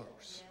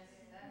close.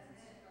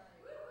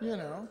 You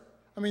know.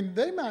 I mean,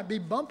 they might be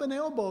bumping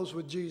elbows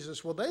with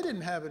Jesus. Well, they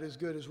didn't have it as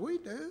good as we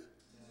do.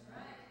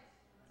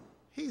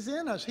 He's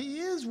in us. He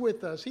is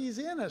with us. He's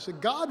in us.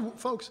 God,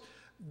 folks,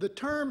 the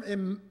term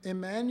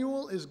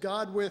Emmanuel is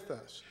God with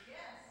us.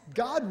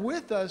 God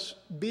with us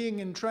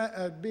being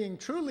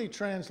truly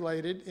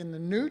translated in the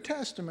New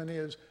Testament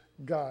is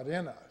God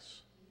in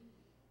us.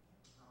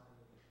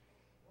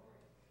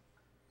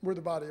 We're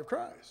the body of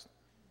Christ.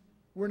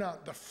 We're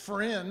not the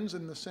friends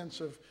in the sense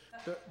of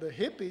the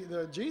hippie,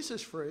 the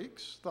Jesus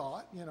freaks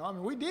thought. You know, I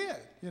mean, we did,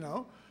 you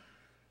know.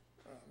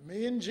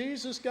 Me and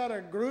Jesus got a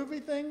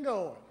groovy thing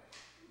going.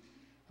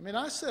 I mean,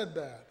 I said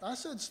that. I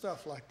said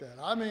stuff like that.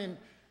 I mean,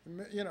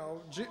 you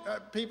know,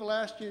 people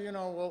ask you, you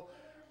know, well,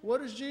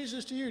 what is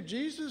Jesus to you?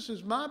 Jesus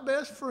is my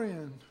best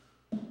friend.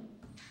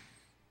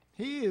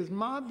 He is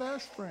my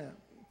best friend.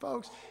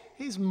 Folks,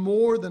 he's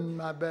more than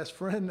my best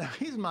friend now.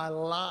 He's my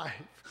life.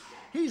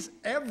 He's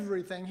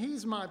everything.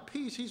 He's my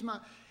peace. He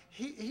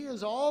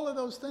is all of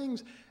those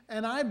things.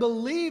 And I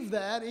believe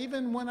that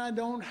even when I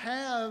don't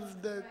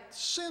have the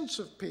sense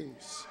of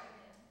peace.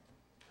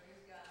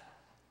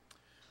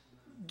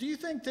 Do you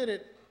think that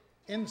it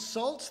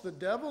insults the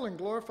devil and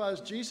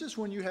glorifies Jesus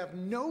when you have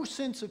no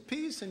sense of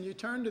peace and you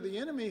turn to the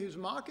enemy who's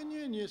mocking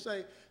you and you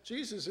say,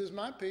 Jesus is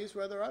my peace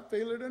whether I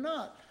feel it or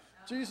not?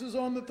 Jesus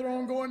on the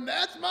throne going,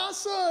 that's my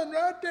son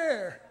right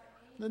there.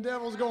 The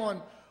devil's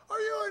going, are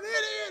you an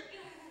idiot?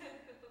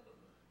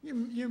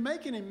 You're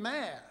making him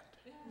mad.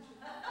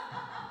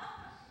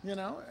 You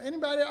know,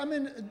 anybody, I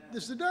mean,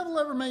 has the devil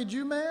ever made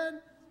you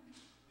mad?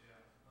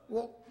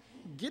 Well,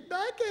 get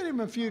back at him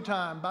a few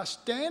times by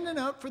standing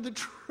up for the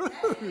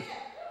truth.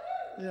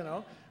 You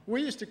know,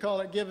 we used to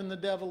call it giving the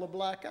devil a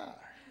black eye.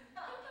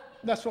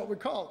 That's what we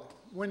called it.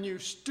 When you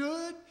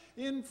stood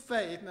in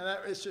faith, now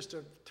that is just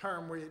a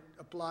term we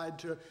applied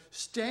to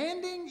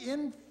standing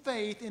in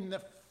faith in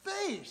the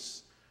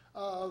face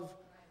of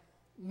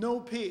no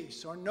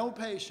peace or no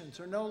patience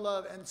or no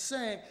love and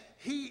saying,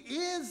 he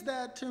is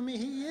that to me,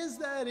 he is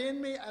that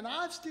in me, and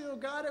I've still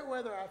got it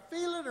whether I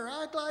feel it or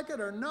act like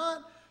it or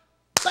not.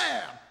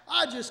 Bam!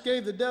 I just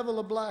gave the devil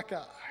a black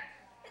eye.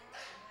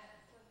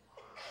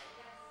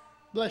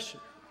 Bless you.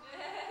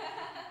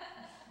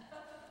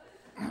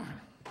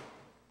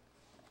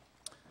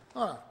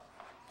 All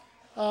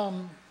right.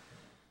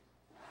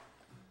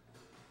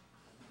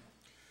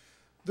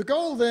 The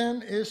goal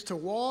then is to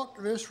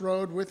walk this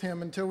road with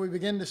him until we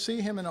begin to see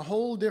him in a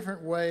whole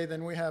different way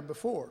than we have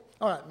before.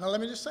 All right, now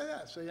let me just say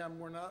that. See,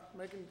 we're not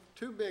making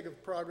too big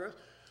of progress.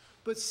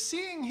 But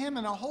seeing him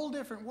in a whole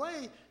different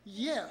way,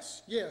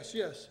 yes.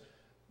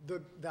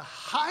 The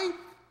height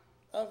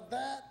of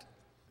that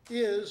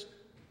is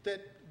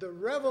that the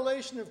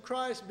revelation of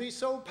Christ be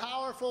so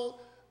powerful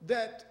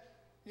that,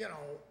 you know,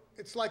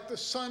 it's like the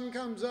sun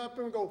comes up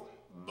and we go,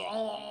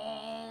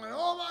 boom, and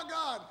oh my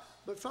God.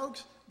 But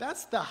folks,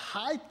 that's the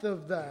height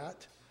of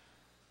that.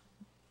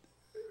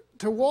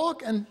 To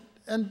walk and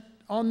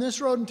on this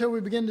road until we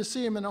begin to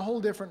see him in a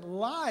whole different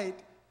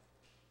light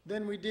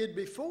than we did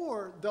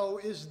before, though,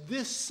 is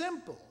this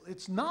simple.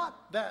 It's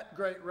not that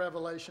great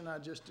revelation I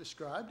just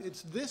described.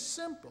 It's this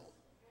simple.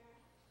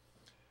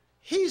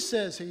 He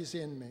says he's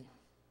in me.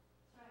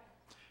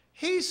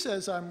 He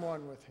says I'm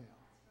one with him.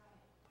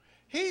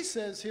 He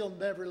says he'll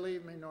never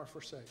leave me nor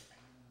forsake me.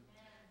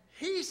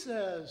 He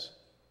says,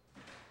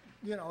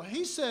 you know,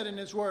 he said in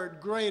his word,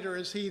 greater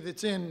is he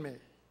that's in me.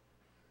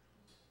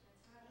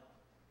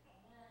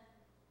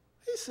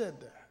 He said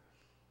that.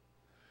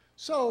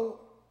 So,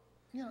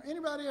 you know,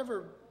 anybody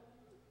ever,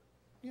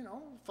 you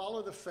know,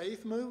 follow the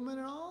faith movement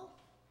at all?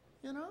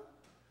 You know?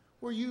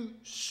 Where you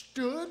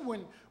stood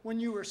when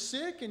you were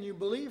sick and you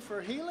believed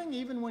for healing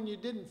even when you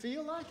didn't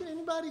feel like it?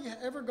 Anybody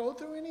ever go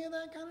through any of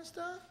that kind of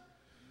stuff?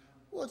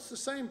 Well, it's the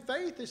same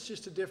faith, it's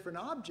just a different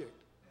object.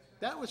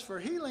 That was for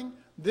healing.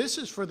 This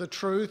is for the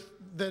truth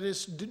that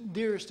is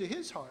dearest to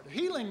his heart.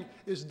 Healing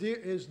is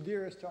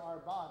dearest to our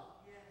body.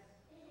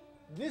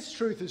 This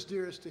truth is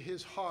dearest to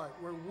his heart,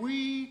 where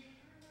we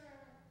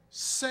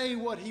say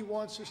what he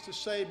wants us to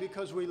say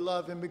because we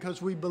love him,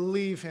 because we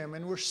believe him.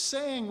 And we're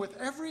saying with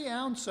every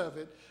ounce of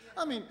it.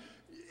 I mean,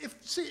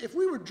 if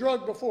we were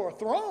drugged before a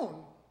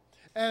throne,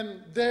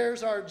 and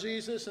there's our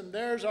Jesus, and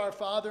there's our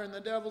Father, and the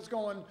devil's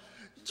going,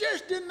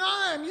 just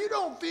deny him. You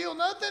don't feel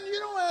nothing. You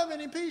don't have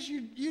any peace.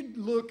 You'd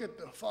look at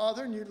the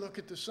Father, and you'd look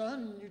at the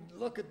Son, and you'd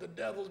look at the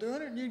devil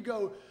doing it, and you'd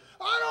go,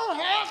 I don't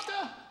have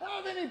to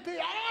have any peace.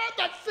 I don't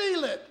have to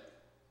feel it.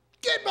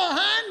 Get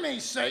behind me,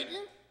 Satan.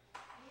 Amen.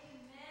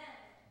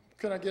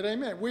 Can I get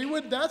amen?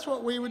 That's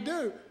what we would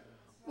do.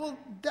 Well,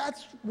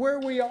 that's where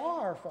we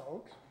are,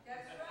 folks.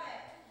 That's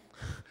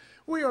right.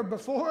 We are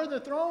before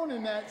the throne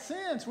in that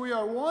sense. We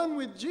are one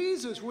with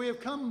Jesus. We have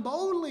come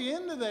boldly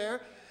into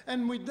there,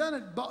 and we've done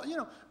it.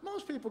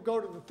 Most people go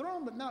to the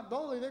throne, but not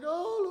boldly. They go,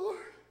 oh, Lord,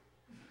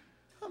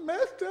 I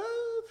messed up.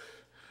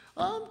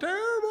 I'm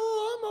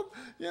terrible.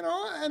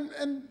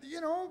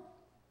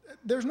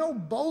 There's no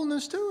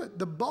boldness to it.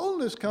 The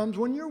boldness comes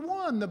when you're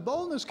one. The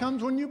boldness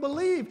comes when you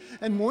believe.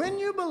 And when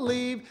you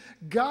believe,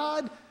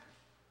 God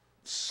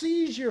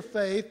sees your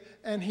faith,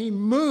 and he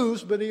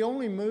moves, but he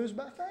only moves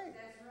by faith.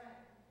 That's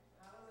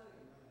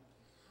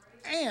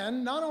right.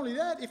 And not only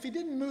that, if he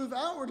didn't move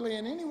outwardly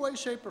in any way,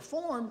 shape, or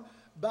form,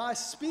 by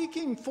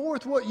speaking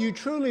forth what you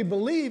truly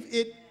believe,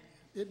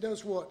 it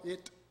does what?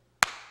 It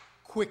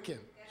quickens.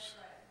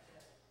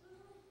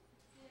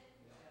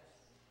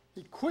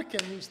 He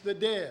quickens the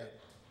dead.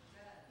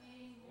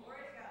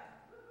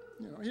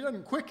 He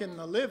doesn't quicken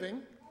the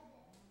living.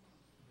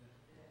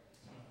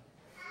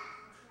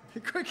 He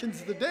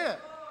quickens the dead.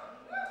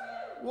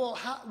 Well,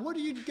 what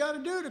do you got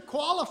to do to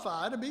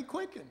qualify to be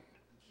quickened?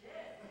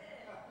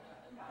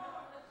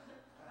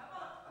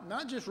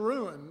 Not just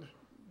ruined,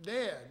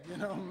 dead,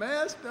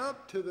 messed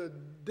up to the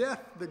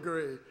death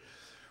degree.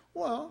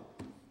 Well,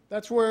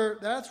 that's where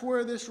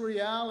this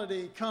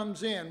reality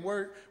comes in,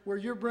 where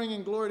you're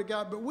bringing glory to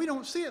God. But we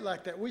don't see it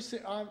like that. We see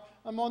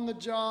I'm on the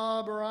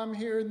job, or I'm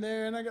here and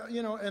there, and I go,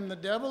 and the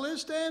devil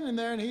is standing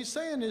there, and he's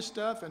saying his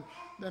stuff, and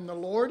then the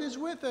Lord is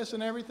with us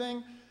and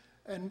everything,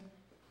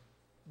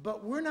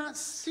 but we're not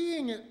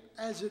seeing it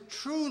as it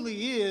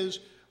truly is.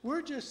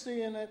 We're just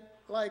seeing it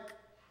like,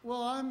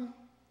 well,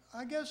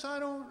 I guess I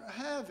don't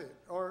have it,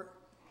 or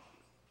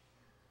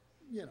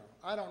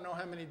I don't know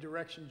how many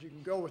directions you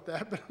can go with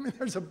that, but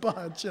there's a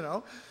bunch, You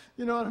know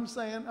what I'm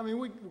saying?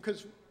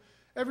 Because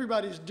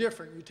everybody's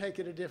different. You take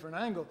it a different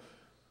angle.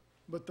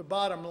 But the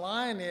bottom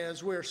line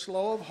is we're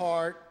slow of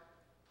heart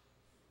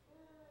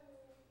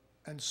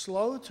and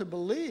slow to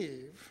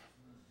believe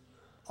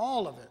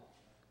all of it.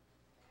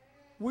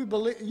 We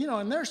believe,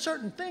 and there's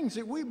certain things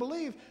that we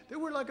believe that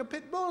we're like a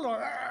pit bull,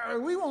 or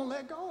we won't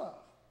let go of.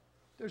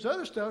 There's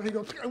other stuff, he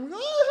goes,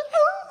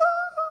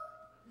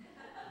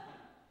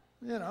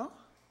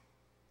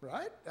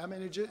 right?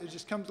 It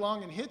just comes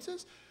along and hits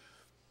us.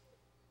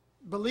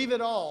 Believe it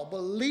all.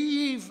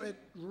 Believe it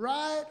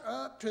right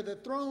up to the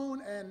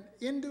throne and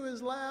into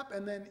his lap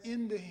and then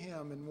into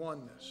him in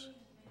oneness.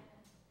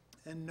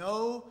 And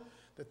know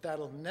that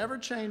that'll never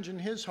change in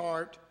his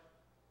heart.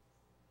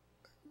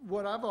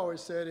 What I've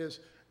always said is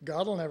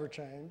God will never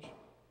change.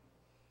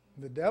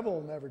 The devil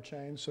will never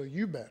change, so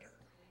you better.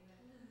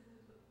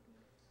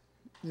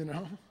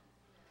 The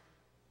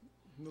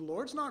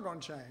Lord's not going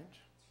to change.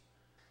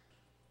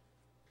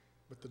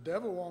 But the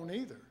devil won't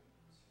either.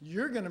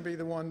 You're going to be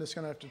the one that's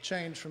going to have to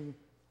change from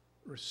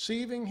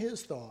receiving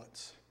his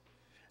thoughts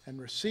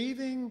and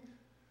receiving,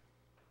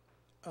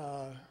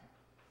 I'm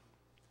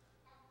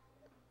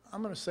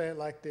going to say it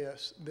like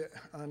this,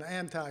 an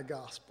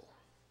anti-gospel.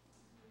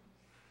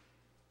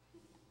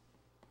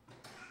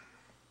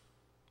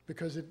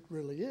 Because it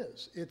really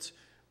is. It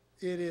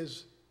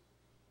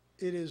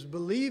is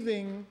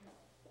believing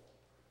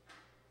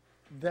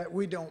that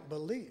we don't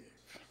believe.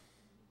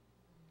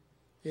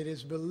 It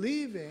is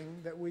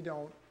believing that we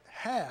don't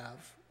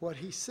have what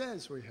he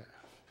says we have.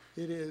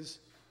 It is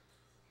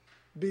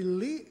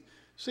believe.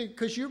 See,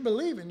 because you're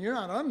believing. You're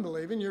not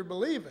unbelieving. You're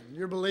believing.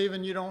 You're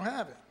believing you don't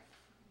have it.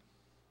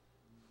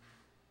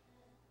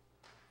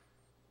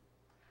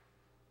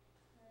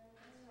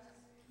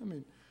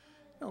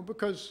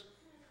 Because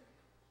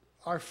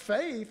our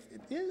faith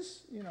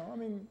is,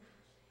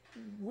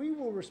 we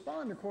will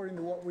respond according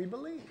to what we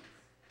believe.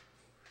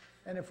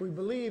 And if we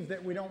believe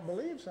that we don't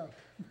believe something,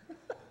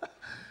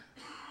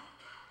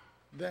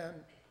 then,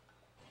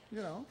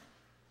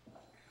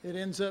 it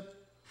ends up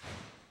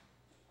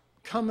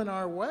coming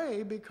our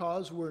way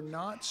because we're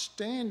not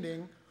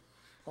standing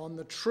on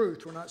the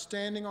truth. We're not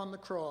standing on the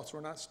cross. We're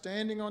not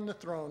standing on the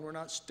throne. We're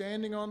not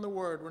standing on the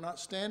word. We're not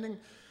standing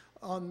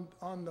on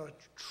the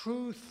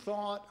true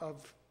thought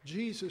of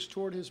Jesus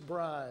toward his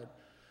bride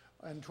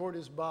and toward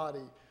his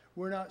body.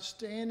 We're not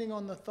standing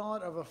on the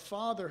thought of a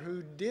Father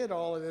who did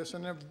all of this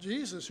and of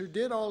Jesus who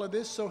did all of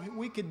this so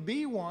we could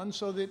be one,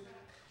 so that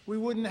we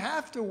wouldn't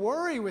have to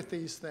worry with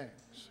these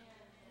things.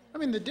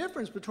 The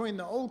difference between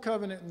the old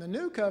covenant and the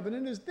new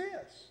covenant is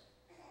this.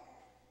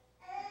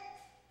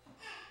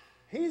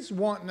 He's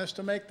wanting us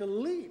to make the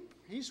leap.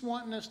 He's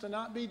wanting us to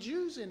not be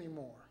Jews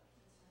anymore.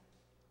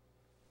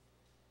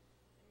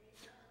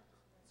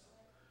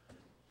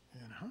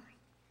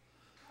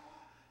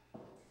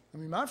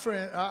 mean, my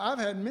friend, I've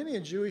had many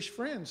Jewish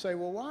friends say,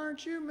 well, why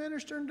aren't you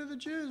ministering to the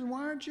Jews? And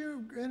why aren't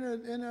you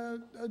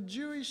in a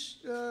Jewish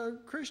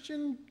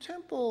Christian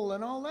temple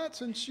and all that,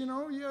 since, you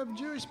know, you have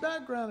Jewish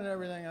background and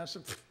everything? I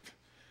said,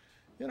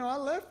 you know, I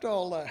left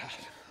all that.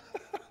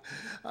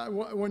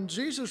 When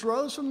Jesus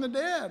rose from the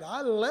dead,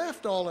 I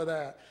left all of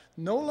that.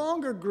 No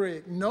longer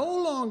Greek, no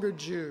longer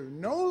Jew,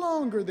 no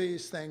longer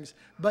these things,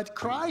 but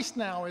Christ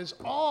now is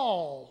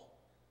all.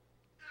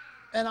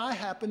 And I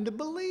happen to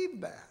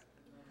believe that.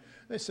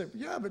 They said,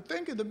 yeah, but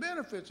think of the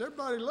benefits.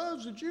 Everybody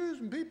loves the Jews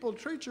and people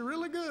treat you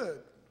really good.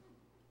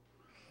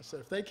 I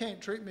said, if they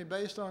can't treat me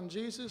based on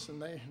Jesus,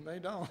 and they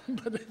don't,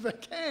 but if they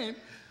can't,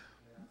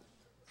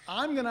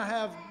 I'm going to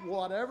have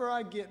whatever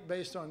I get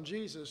based on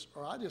Jesus,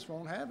 or I just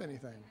won't have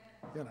anything,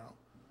 you know.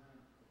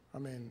 I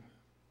mean,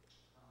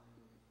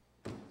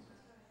 the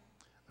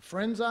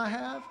friends I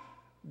have,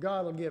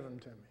 God will give them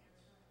to me.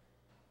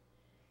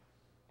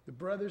 The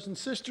brothers and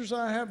sisters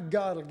I have,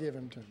 God will give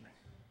them to me.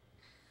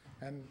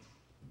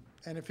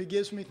 And if he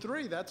gives me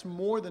 3, that's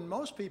more than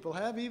most people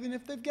have. Even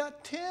if they've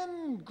got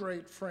 10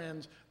 great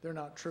friends, they're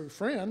not true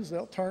friends.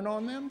 They'll turn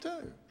on them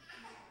too.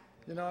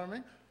 You know what I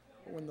mean?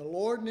 When the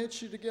Lord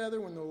knits you together,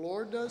 when the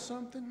Lord does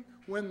something,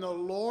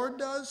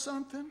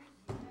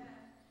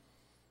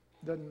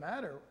 doesn't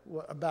matter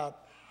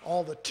about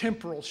all the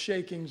temporal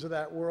shakings of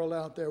that world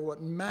out there.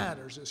 What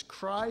matters is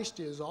Christ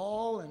is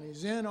all and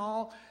he's in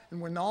all. And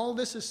when all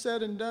this is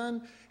said and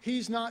done,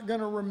 he's not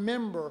going to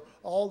remember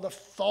all the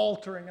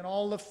faltering and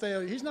all the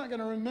failure. He's not going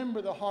to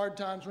remember the hard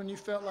times when you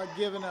felt like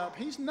giving up.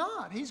 He's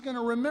not. He's going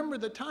to remember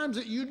the times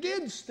that you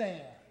did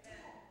stand.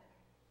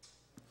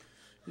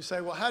 You say,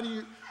 well,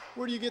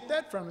 where do you get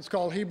that from? It's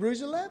called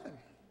Hebrews 11.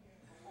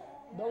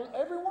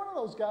 Every one of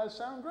those guys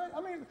sound great.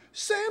 I mean,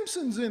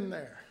 Samson's in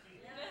there.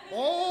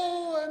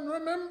 Oh, and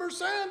remember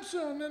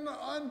Samson and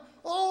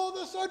all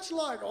the such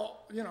like. Oh,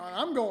 you know, and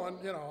I'm going,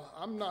 you know,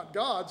 I'm not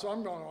God, so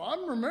I'm going,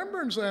 I'm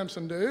remembering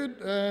Samson, dude.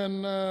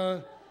 And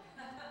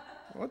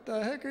what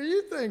the heck are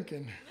you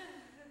thinking?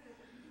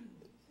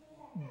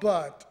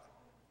 But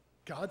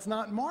God's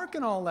not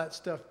marking all that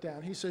stuff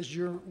down. He says,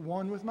 you're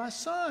one with my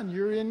son.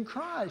 You're in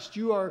Christ.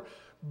 You are,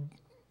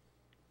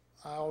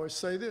 I always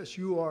say this,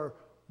 you are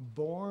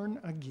born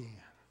again.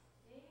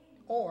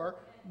 Or,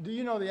 do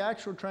you know the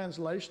actual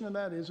translation of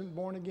that isn't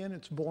born again?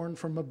 It's born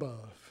from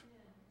above.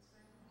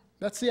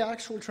 That's the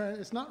actual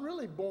translation. It's not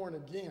really born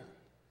again.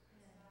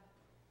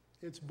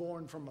 It's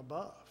born from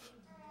above.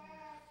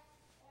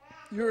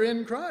 You're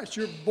in Christ.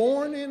 You're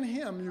born in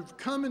him. You've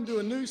come into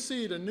a new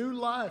seed, a new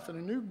life, and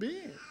a new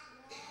being.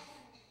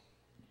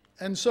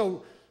 And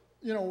so,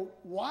 you know,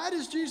 why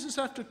does Jesus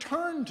have to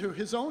turn to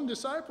his own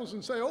disciples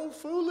and say, oh,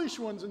 foolish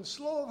ones and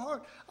slow of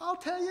heart? I'll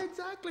tell you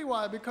exactly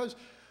why. Because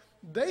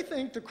they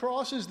think the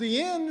cross is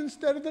the end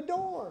instead of the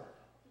door.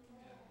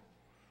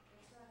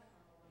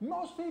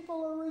 Most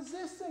people are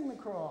resisting the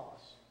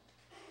cross.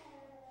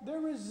 They're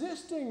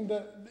resisting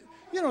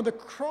the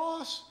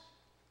cross.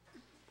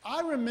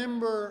 I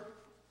remember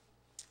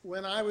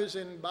when I was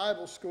in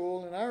Bible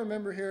school, and I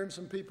remember hearing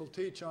some people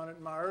teach on it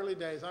in my early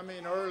days. I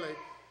mean, early.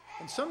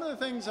 And some of the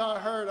things I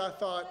heard, I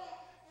thought,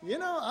 you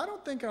know, I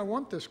don't think I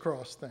want this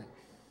cross thing.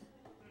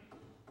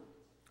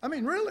 I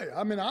mean, really.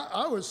 I mean,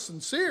 I was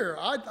sincere.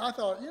 I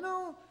thought, you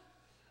know,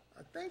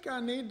 I think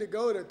I need to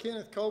go to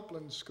Kenneth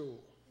Copeland's school.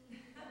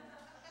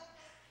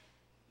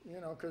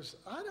 You know, because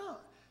I don't,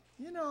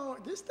 you know,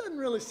 this doesn't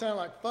really sound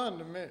like fun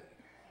to me.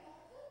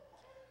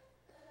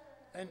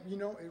 And, you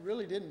know, it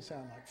really didn't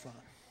sound like fun.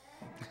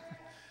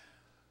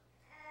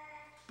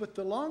 But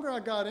the longer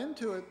I got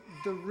into it,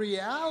 the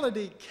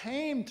reality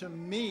came to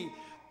me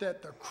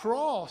that the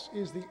cross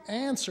is the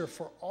answer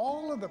for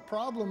all of the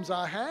problems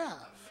I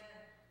have.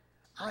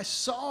 I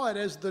saw it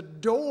as the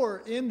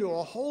door into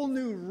a whole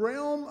new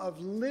realm of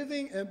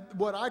living, and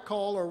what I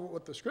call, or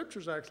what the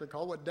scriptures actually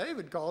call, what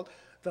David called,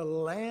 the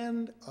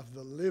land of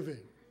the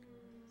living.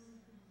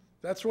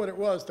 That's what it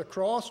was. The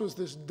cross was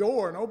this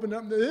door and opened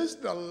up. This is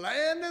the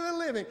land of the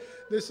living.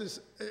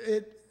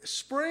 It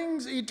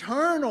springs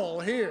eternal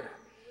here.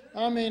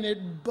 I mean,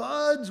 it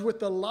buds with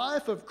the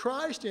life of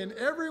Christ in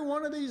every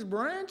one of these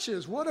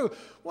branches. What a,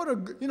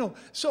 you know,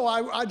 so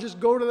I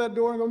just go to that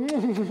door and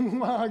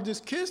go, I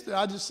just kissed it.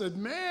 I just said,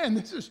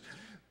 man,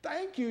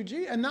 thank you,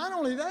 Jesus. And not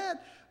only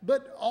that,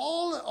 but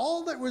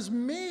all that was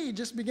me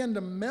just began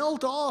to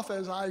melt off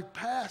as I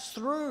passed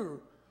through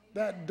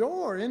that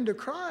door into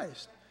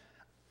Christ.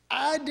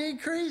 I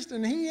decreased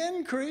and he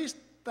increased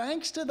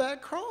thanks to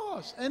that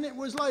cross. And it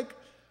was like,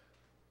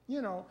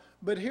 you know,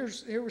 but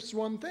here's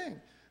one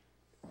thing.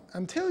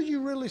 Until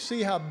you really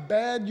see how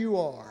bad you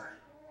are,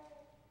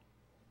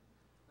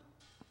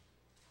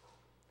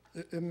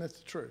 and that's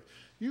the truth.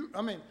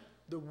 I mean,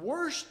 the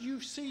worse you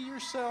see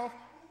yourself,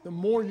 the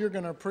more you're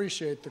going to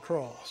appreciate the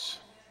cross.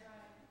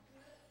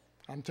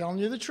 I'm telling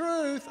you the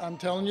truth. I'm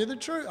telling you the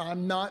truth.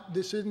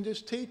 This isn't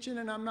just teaching,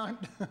 and I'm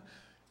not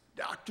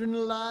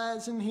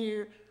doctrinalizing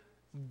here.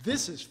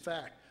 This is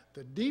fact.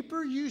 The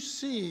deeper you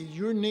see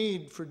your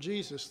need for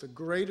Jesus, the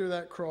greater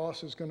that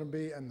cross is going to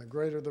be and the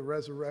greater the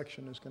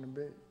resurrection is going to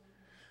be.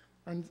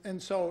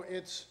 And so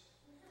it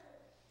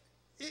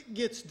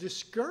gets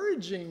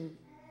discouraging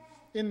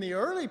in the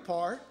early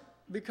part,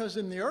 because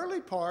in the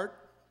early part,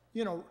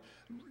 you know,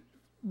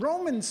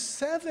 Romans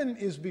 7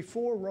 is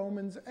before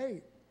Romans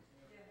 8.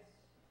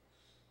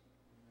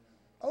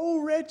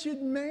 Oh,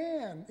 wretched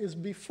man is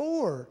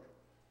before.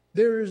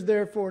 There is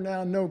therefore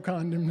now no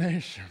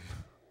condemnation.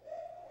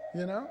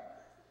 You know?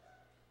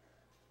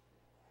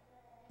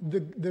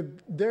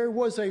 There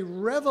was a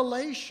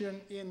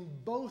revelation in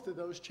both of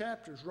those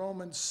chapters.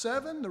 Romans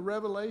 7, the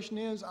revelation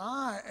is,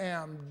 I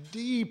am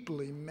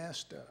deeply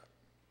messed up.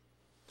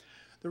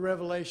 The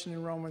revelation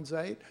in Romans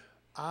 8,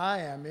 I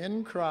am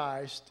in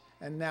Christ,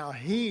 and now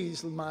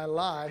He's my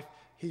life.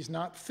 He's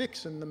not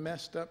fixing the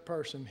messed up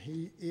person.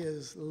 He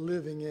is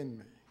living in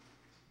me.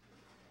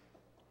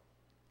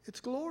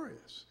 It's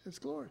glorious. It's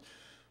glorious.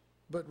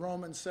 But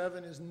Romans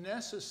 7 is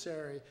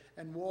necessary,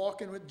 and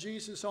walking with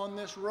Jesus on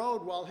this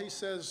road while He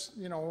says,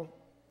 you know,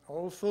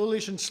 oh,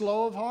 foolish and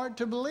slow of heart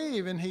to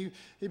believe. And he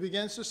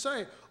begins to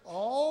say,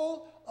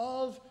 all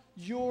of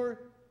your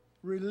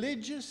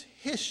religious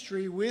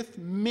history with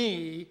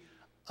me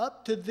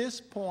up to this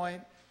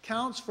point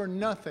counts for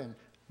nothing.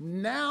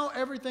 Now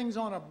everything's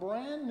on a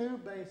brand new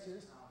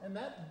basis, and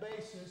that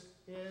basis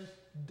is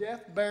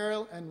death,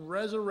 burial, and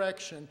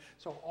resurrection.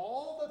 So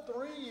all the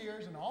 3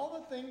 years and all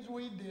the things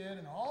we did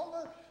and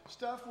all the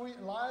stuff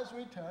lies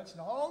we touched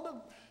and all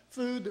the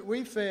food that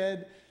we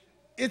fed,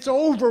 it's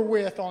over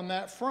with on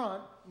that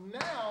front.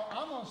 Now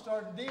I'm going to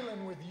start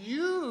dealing with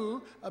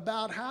you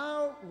about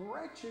how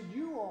wretched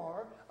you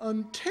are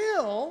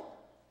until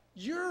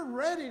you're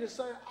ready to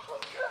say,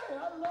 okay,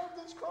 I love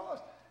this cross.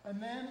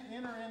 And then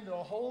enter into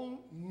a whole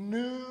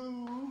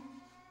new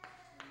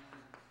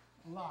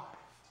life.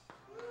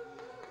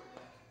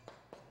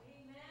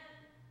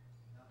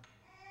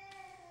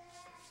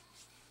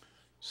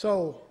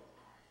 So,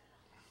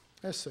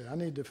 let's see, I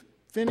need to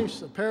finish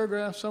the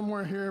paragraph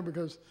somewhere here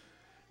because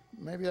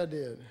maybe I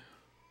did.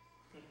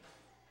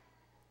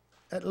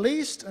 At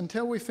least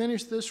until we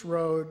finish this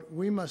road,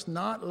 we must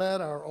not let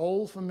our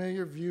old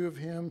familiar view of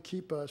Him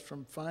keep us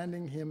from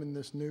finding Him in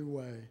this new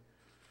way.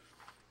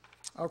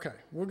 Okay,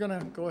 we're going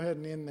to go ahead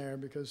and end there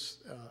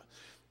because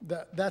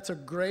that's a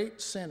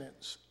great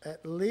sentence.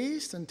 At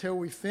least until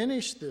we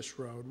finish this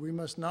road, we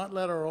must not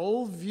let our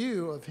old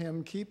view of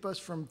Him keep us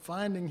from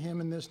finding Him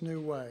in this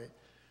new way.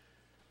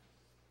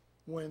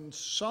 When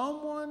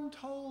someone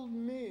told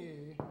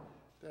me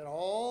that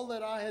all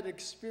that I had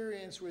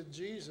experienced with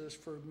Jesus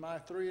for my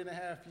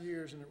 3.5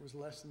 years, and it was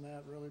less than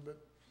that really, but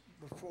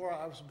before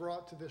I was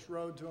brought to this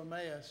road to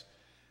Emmaus,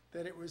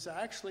 that it was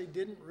actually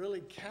didn't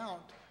really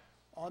count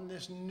on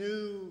this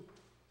new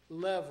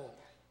level.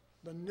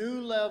 The new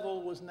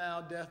level was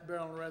now death,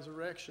 burial, and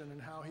resurrection, and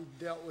how He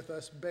dealt with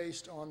us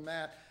based on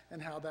that,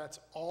 and how that's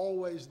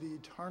always the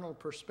eternal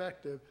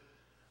perspective.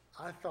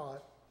 I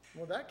thought,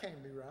 well, that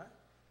can't be right.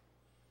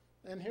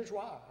 And here's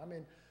why. I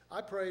mean,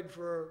 I prayed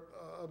for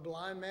a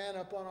blind man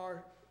up on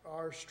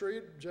our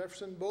street,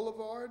 Jefferson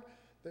Boulevard,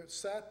 that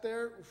sat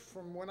there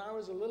from when I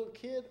was a little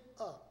kid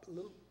up.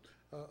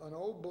 An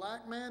old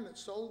black man that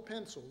sold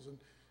pencils. And,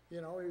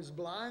 you know, he was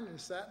blind and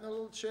sat in a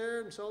little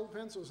chair and sold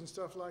pencils and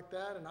stuff like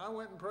that. And I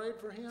went and prayed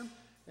for him.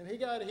 And he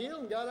got healed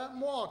and got up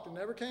and walked and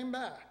never came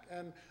back.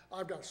 And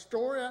I've got a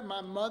story.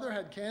 My mother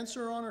had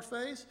cancer on her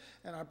face,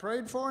 and I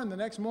prayed for her, and the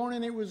next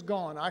morning it was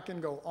gone. I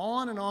can go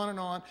on and on and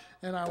on.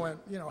 And I went,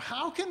 you know,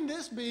 how can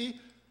this be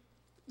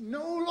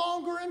no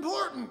longer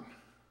important?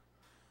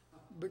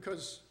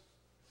 Because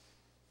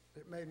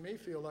it made me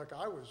feel like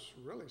I was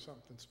really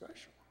something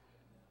special.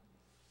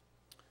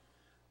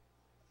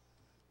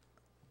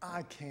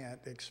 I can't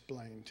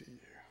explain to you.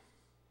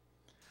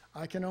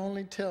 I can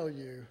only tell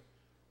you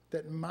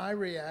that my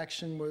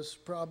reaction was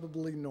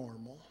probably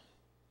normal,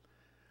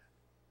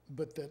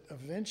 but that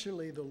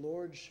eventually the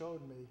Lord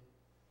showed me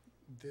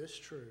this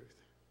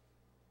truth,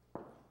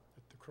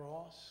 that the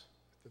cross,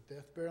 the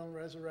death, burial, and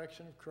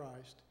resurrection of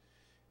Christ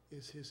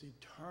is His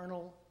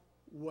eternal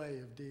way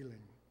of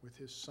dealing with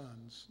His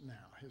sons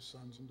now, His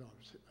sons and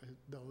daughters,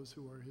 those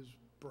who are His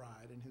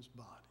bride and His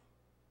body.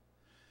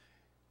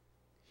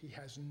 He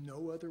has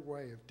no other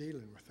way of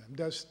dealing with them.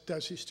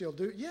 Does He still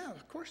do? Yeah,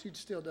 of course He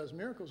still does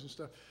miracles and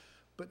stuff.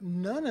 But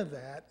none of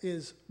that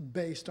is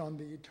based on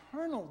the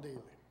eternal dealing.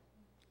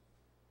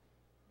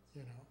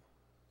 You know.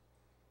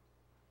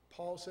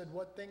 Paul said,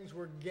 what things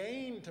were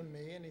gained to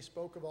me, and he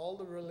spoke of all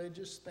the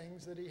religious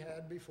things that he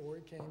had before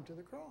he came to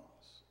the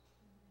cross.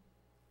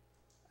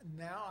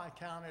 Now I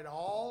count it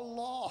all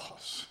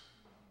loss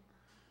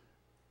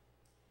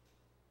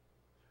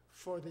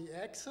for the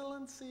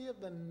excellency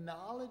of the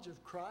knowledge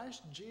of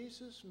Christ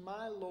Jesus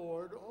my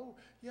Lord. Oh,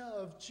 yeah,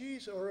 of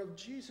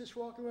Jesus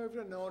walking away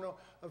from no,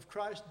 of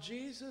Christ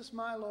Jesus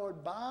my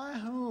Lord, by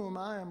whom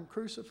I am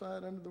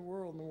crucified unto the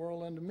world, and the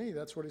world unto me.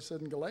 That's what he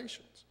said in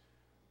Galatians.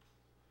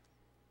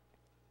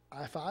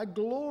 If I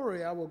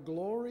glory, I will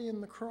glory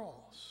in the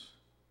cross.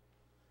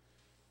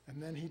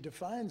 And then he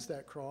defines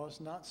that cross,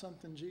 not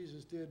something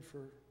Jesus did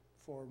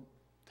for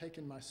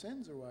taking my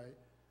sins away,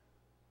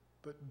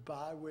 but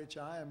by which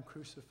I am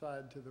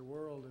crucified to the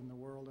world and the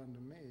world unto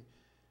me.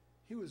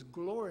 He was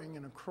glorying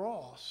in a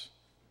cross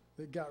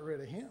that got rid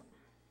of him.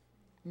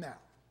 Now,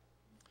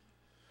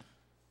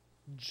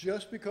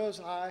 just because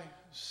I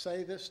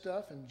say this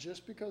stuff and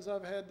just because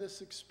I've had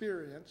this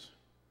experience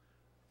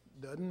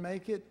doesn't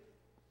make it,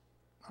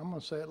 I'm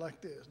going to say it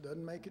like this,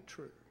 doesn't make it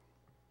true.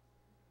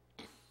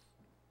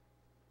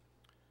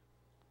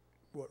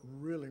 What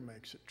really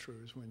makes it true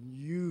is when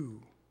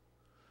you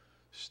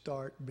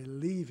start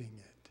believing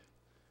it,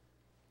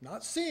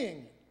 not seeing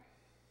it.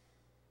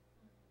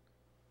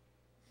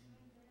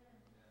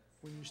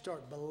 When you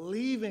start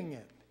believing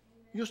it,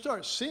 you'll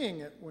start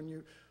seeing it when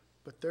you,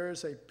 but there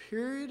is a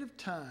period of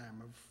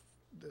time of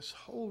this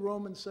whole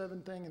Romans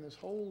 7 thing and this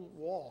whole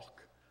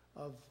walk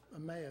of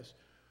Emmaus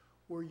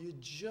where you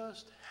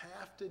just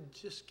have to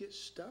just get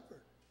stubborn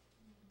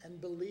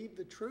and believe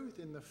the truth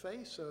in the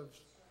face of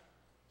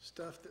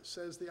stuff that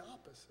says the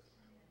opposite.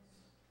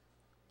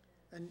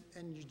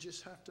 And you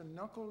just have to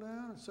knuckle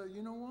down and say,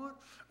 you know what?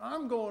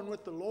 I'm going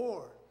with the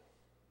Lord.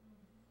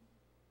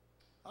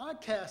 I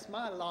cast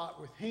my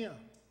lot with him.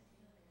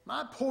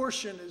 My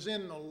portion is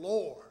in the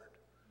Lord.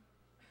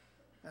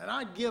 And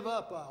I give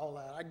up all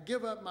that. I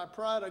give up my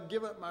pride. I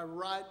give up my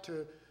right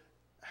to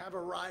have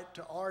a right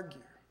to argue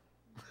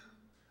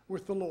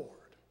with the Lord.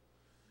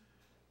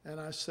 And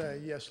I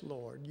say, yes,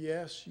 Lord.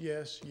 Yes,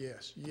 yes,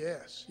 yes,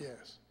 yes,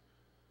 yes.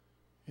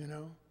 You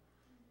know?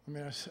 I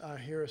mean, I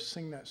hear us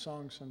sing that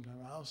song sometimes.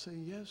 I'll say,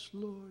 yes,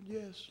 Lord,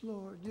 yes,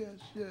 Lord, yes,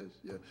 yes,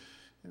 yes.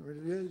 And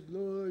yes,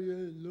 Lord,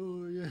 yes,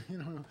 Lord, yes. You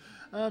know,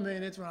 I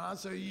mean, it's when I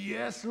say,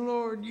 yes,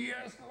 Lord,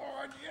 yes,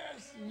 Lord,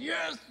 yes,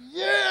 yes,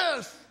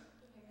 yes,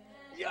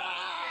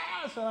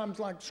 yes. And I'm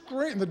like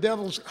screaming. The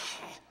devil's,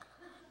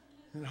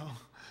 you know.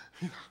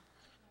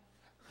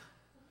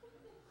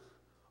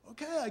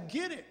 Okay, I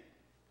get it.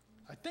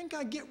 I think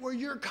I get where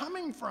you're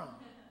coming from.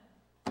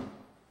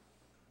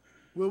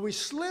 Will we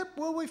slip?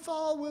 Will we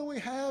fall? Will we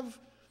have,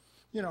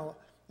 you know,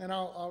 and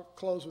I'll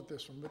close with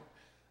this one. But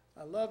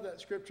I love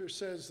that scripture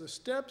says, the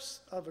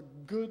steps of a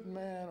good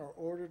man are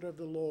ordered of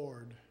the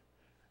Lord,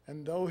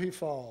 and though he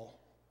fall.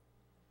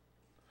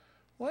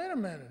 Wait a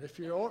minute. If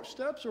your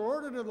steps are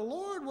ordered of the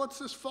Lord, what's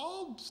this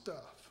fall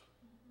stuff?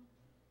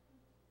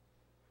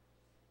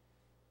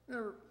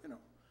 You know,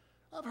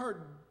 I've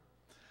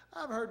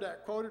heard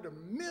that quoted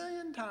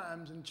 1,000,000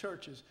 times in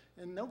churches,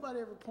 and nobody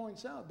ever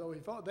points out, though he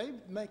fall. They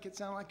make it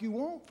sound like you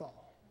won't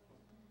fall.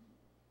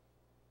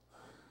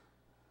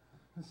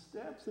 The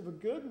steps of a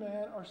good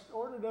man are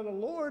ordered of the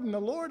Lord, and the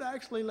Lord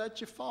actually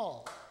lets you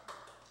fall.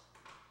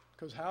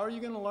 Because how are you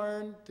going to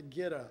learn to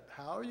get up?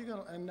 How are you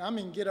going to, and I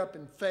mean get up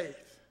in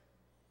faith.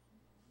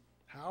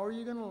 How are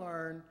you going to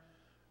learn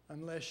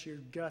unless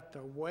you've got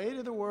the weight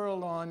of the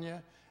world on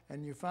you,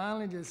 and you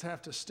finally just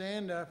have to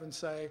stand up and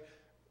say,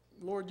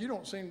 Lord, you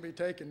don't seem to be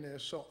taking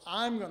this, so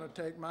I'm going to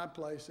take my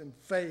place in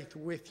faith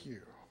with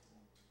you.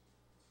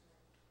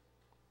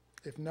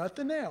 If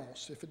nothing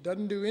else, if it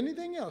doesn't do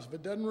anything else, if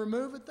it doesn't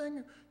remove a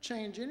thing,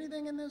 change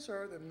anything in this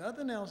earth, if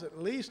nothing else,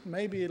 at least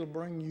maybe it'll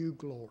bring you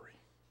glory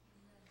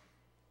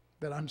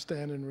that I'm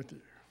standing with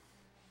you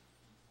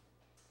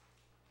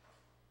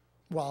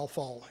while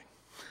falling.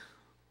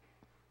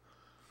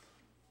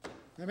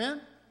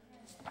 Amen?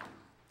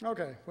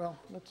 Okay, well,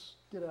 let's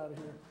get out of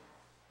here.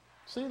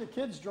 See, the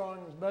kids'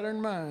 drawing was better than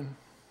mine.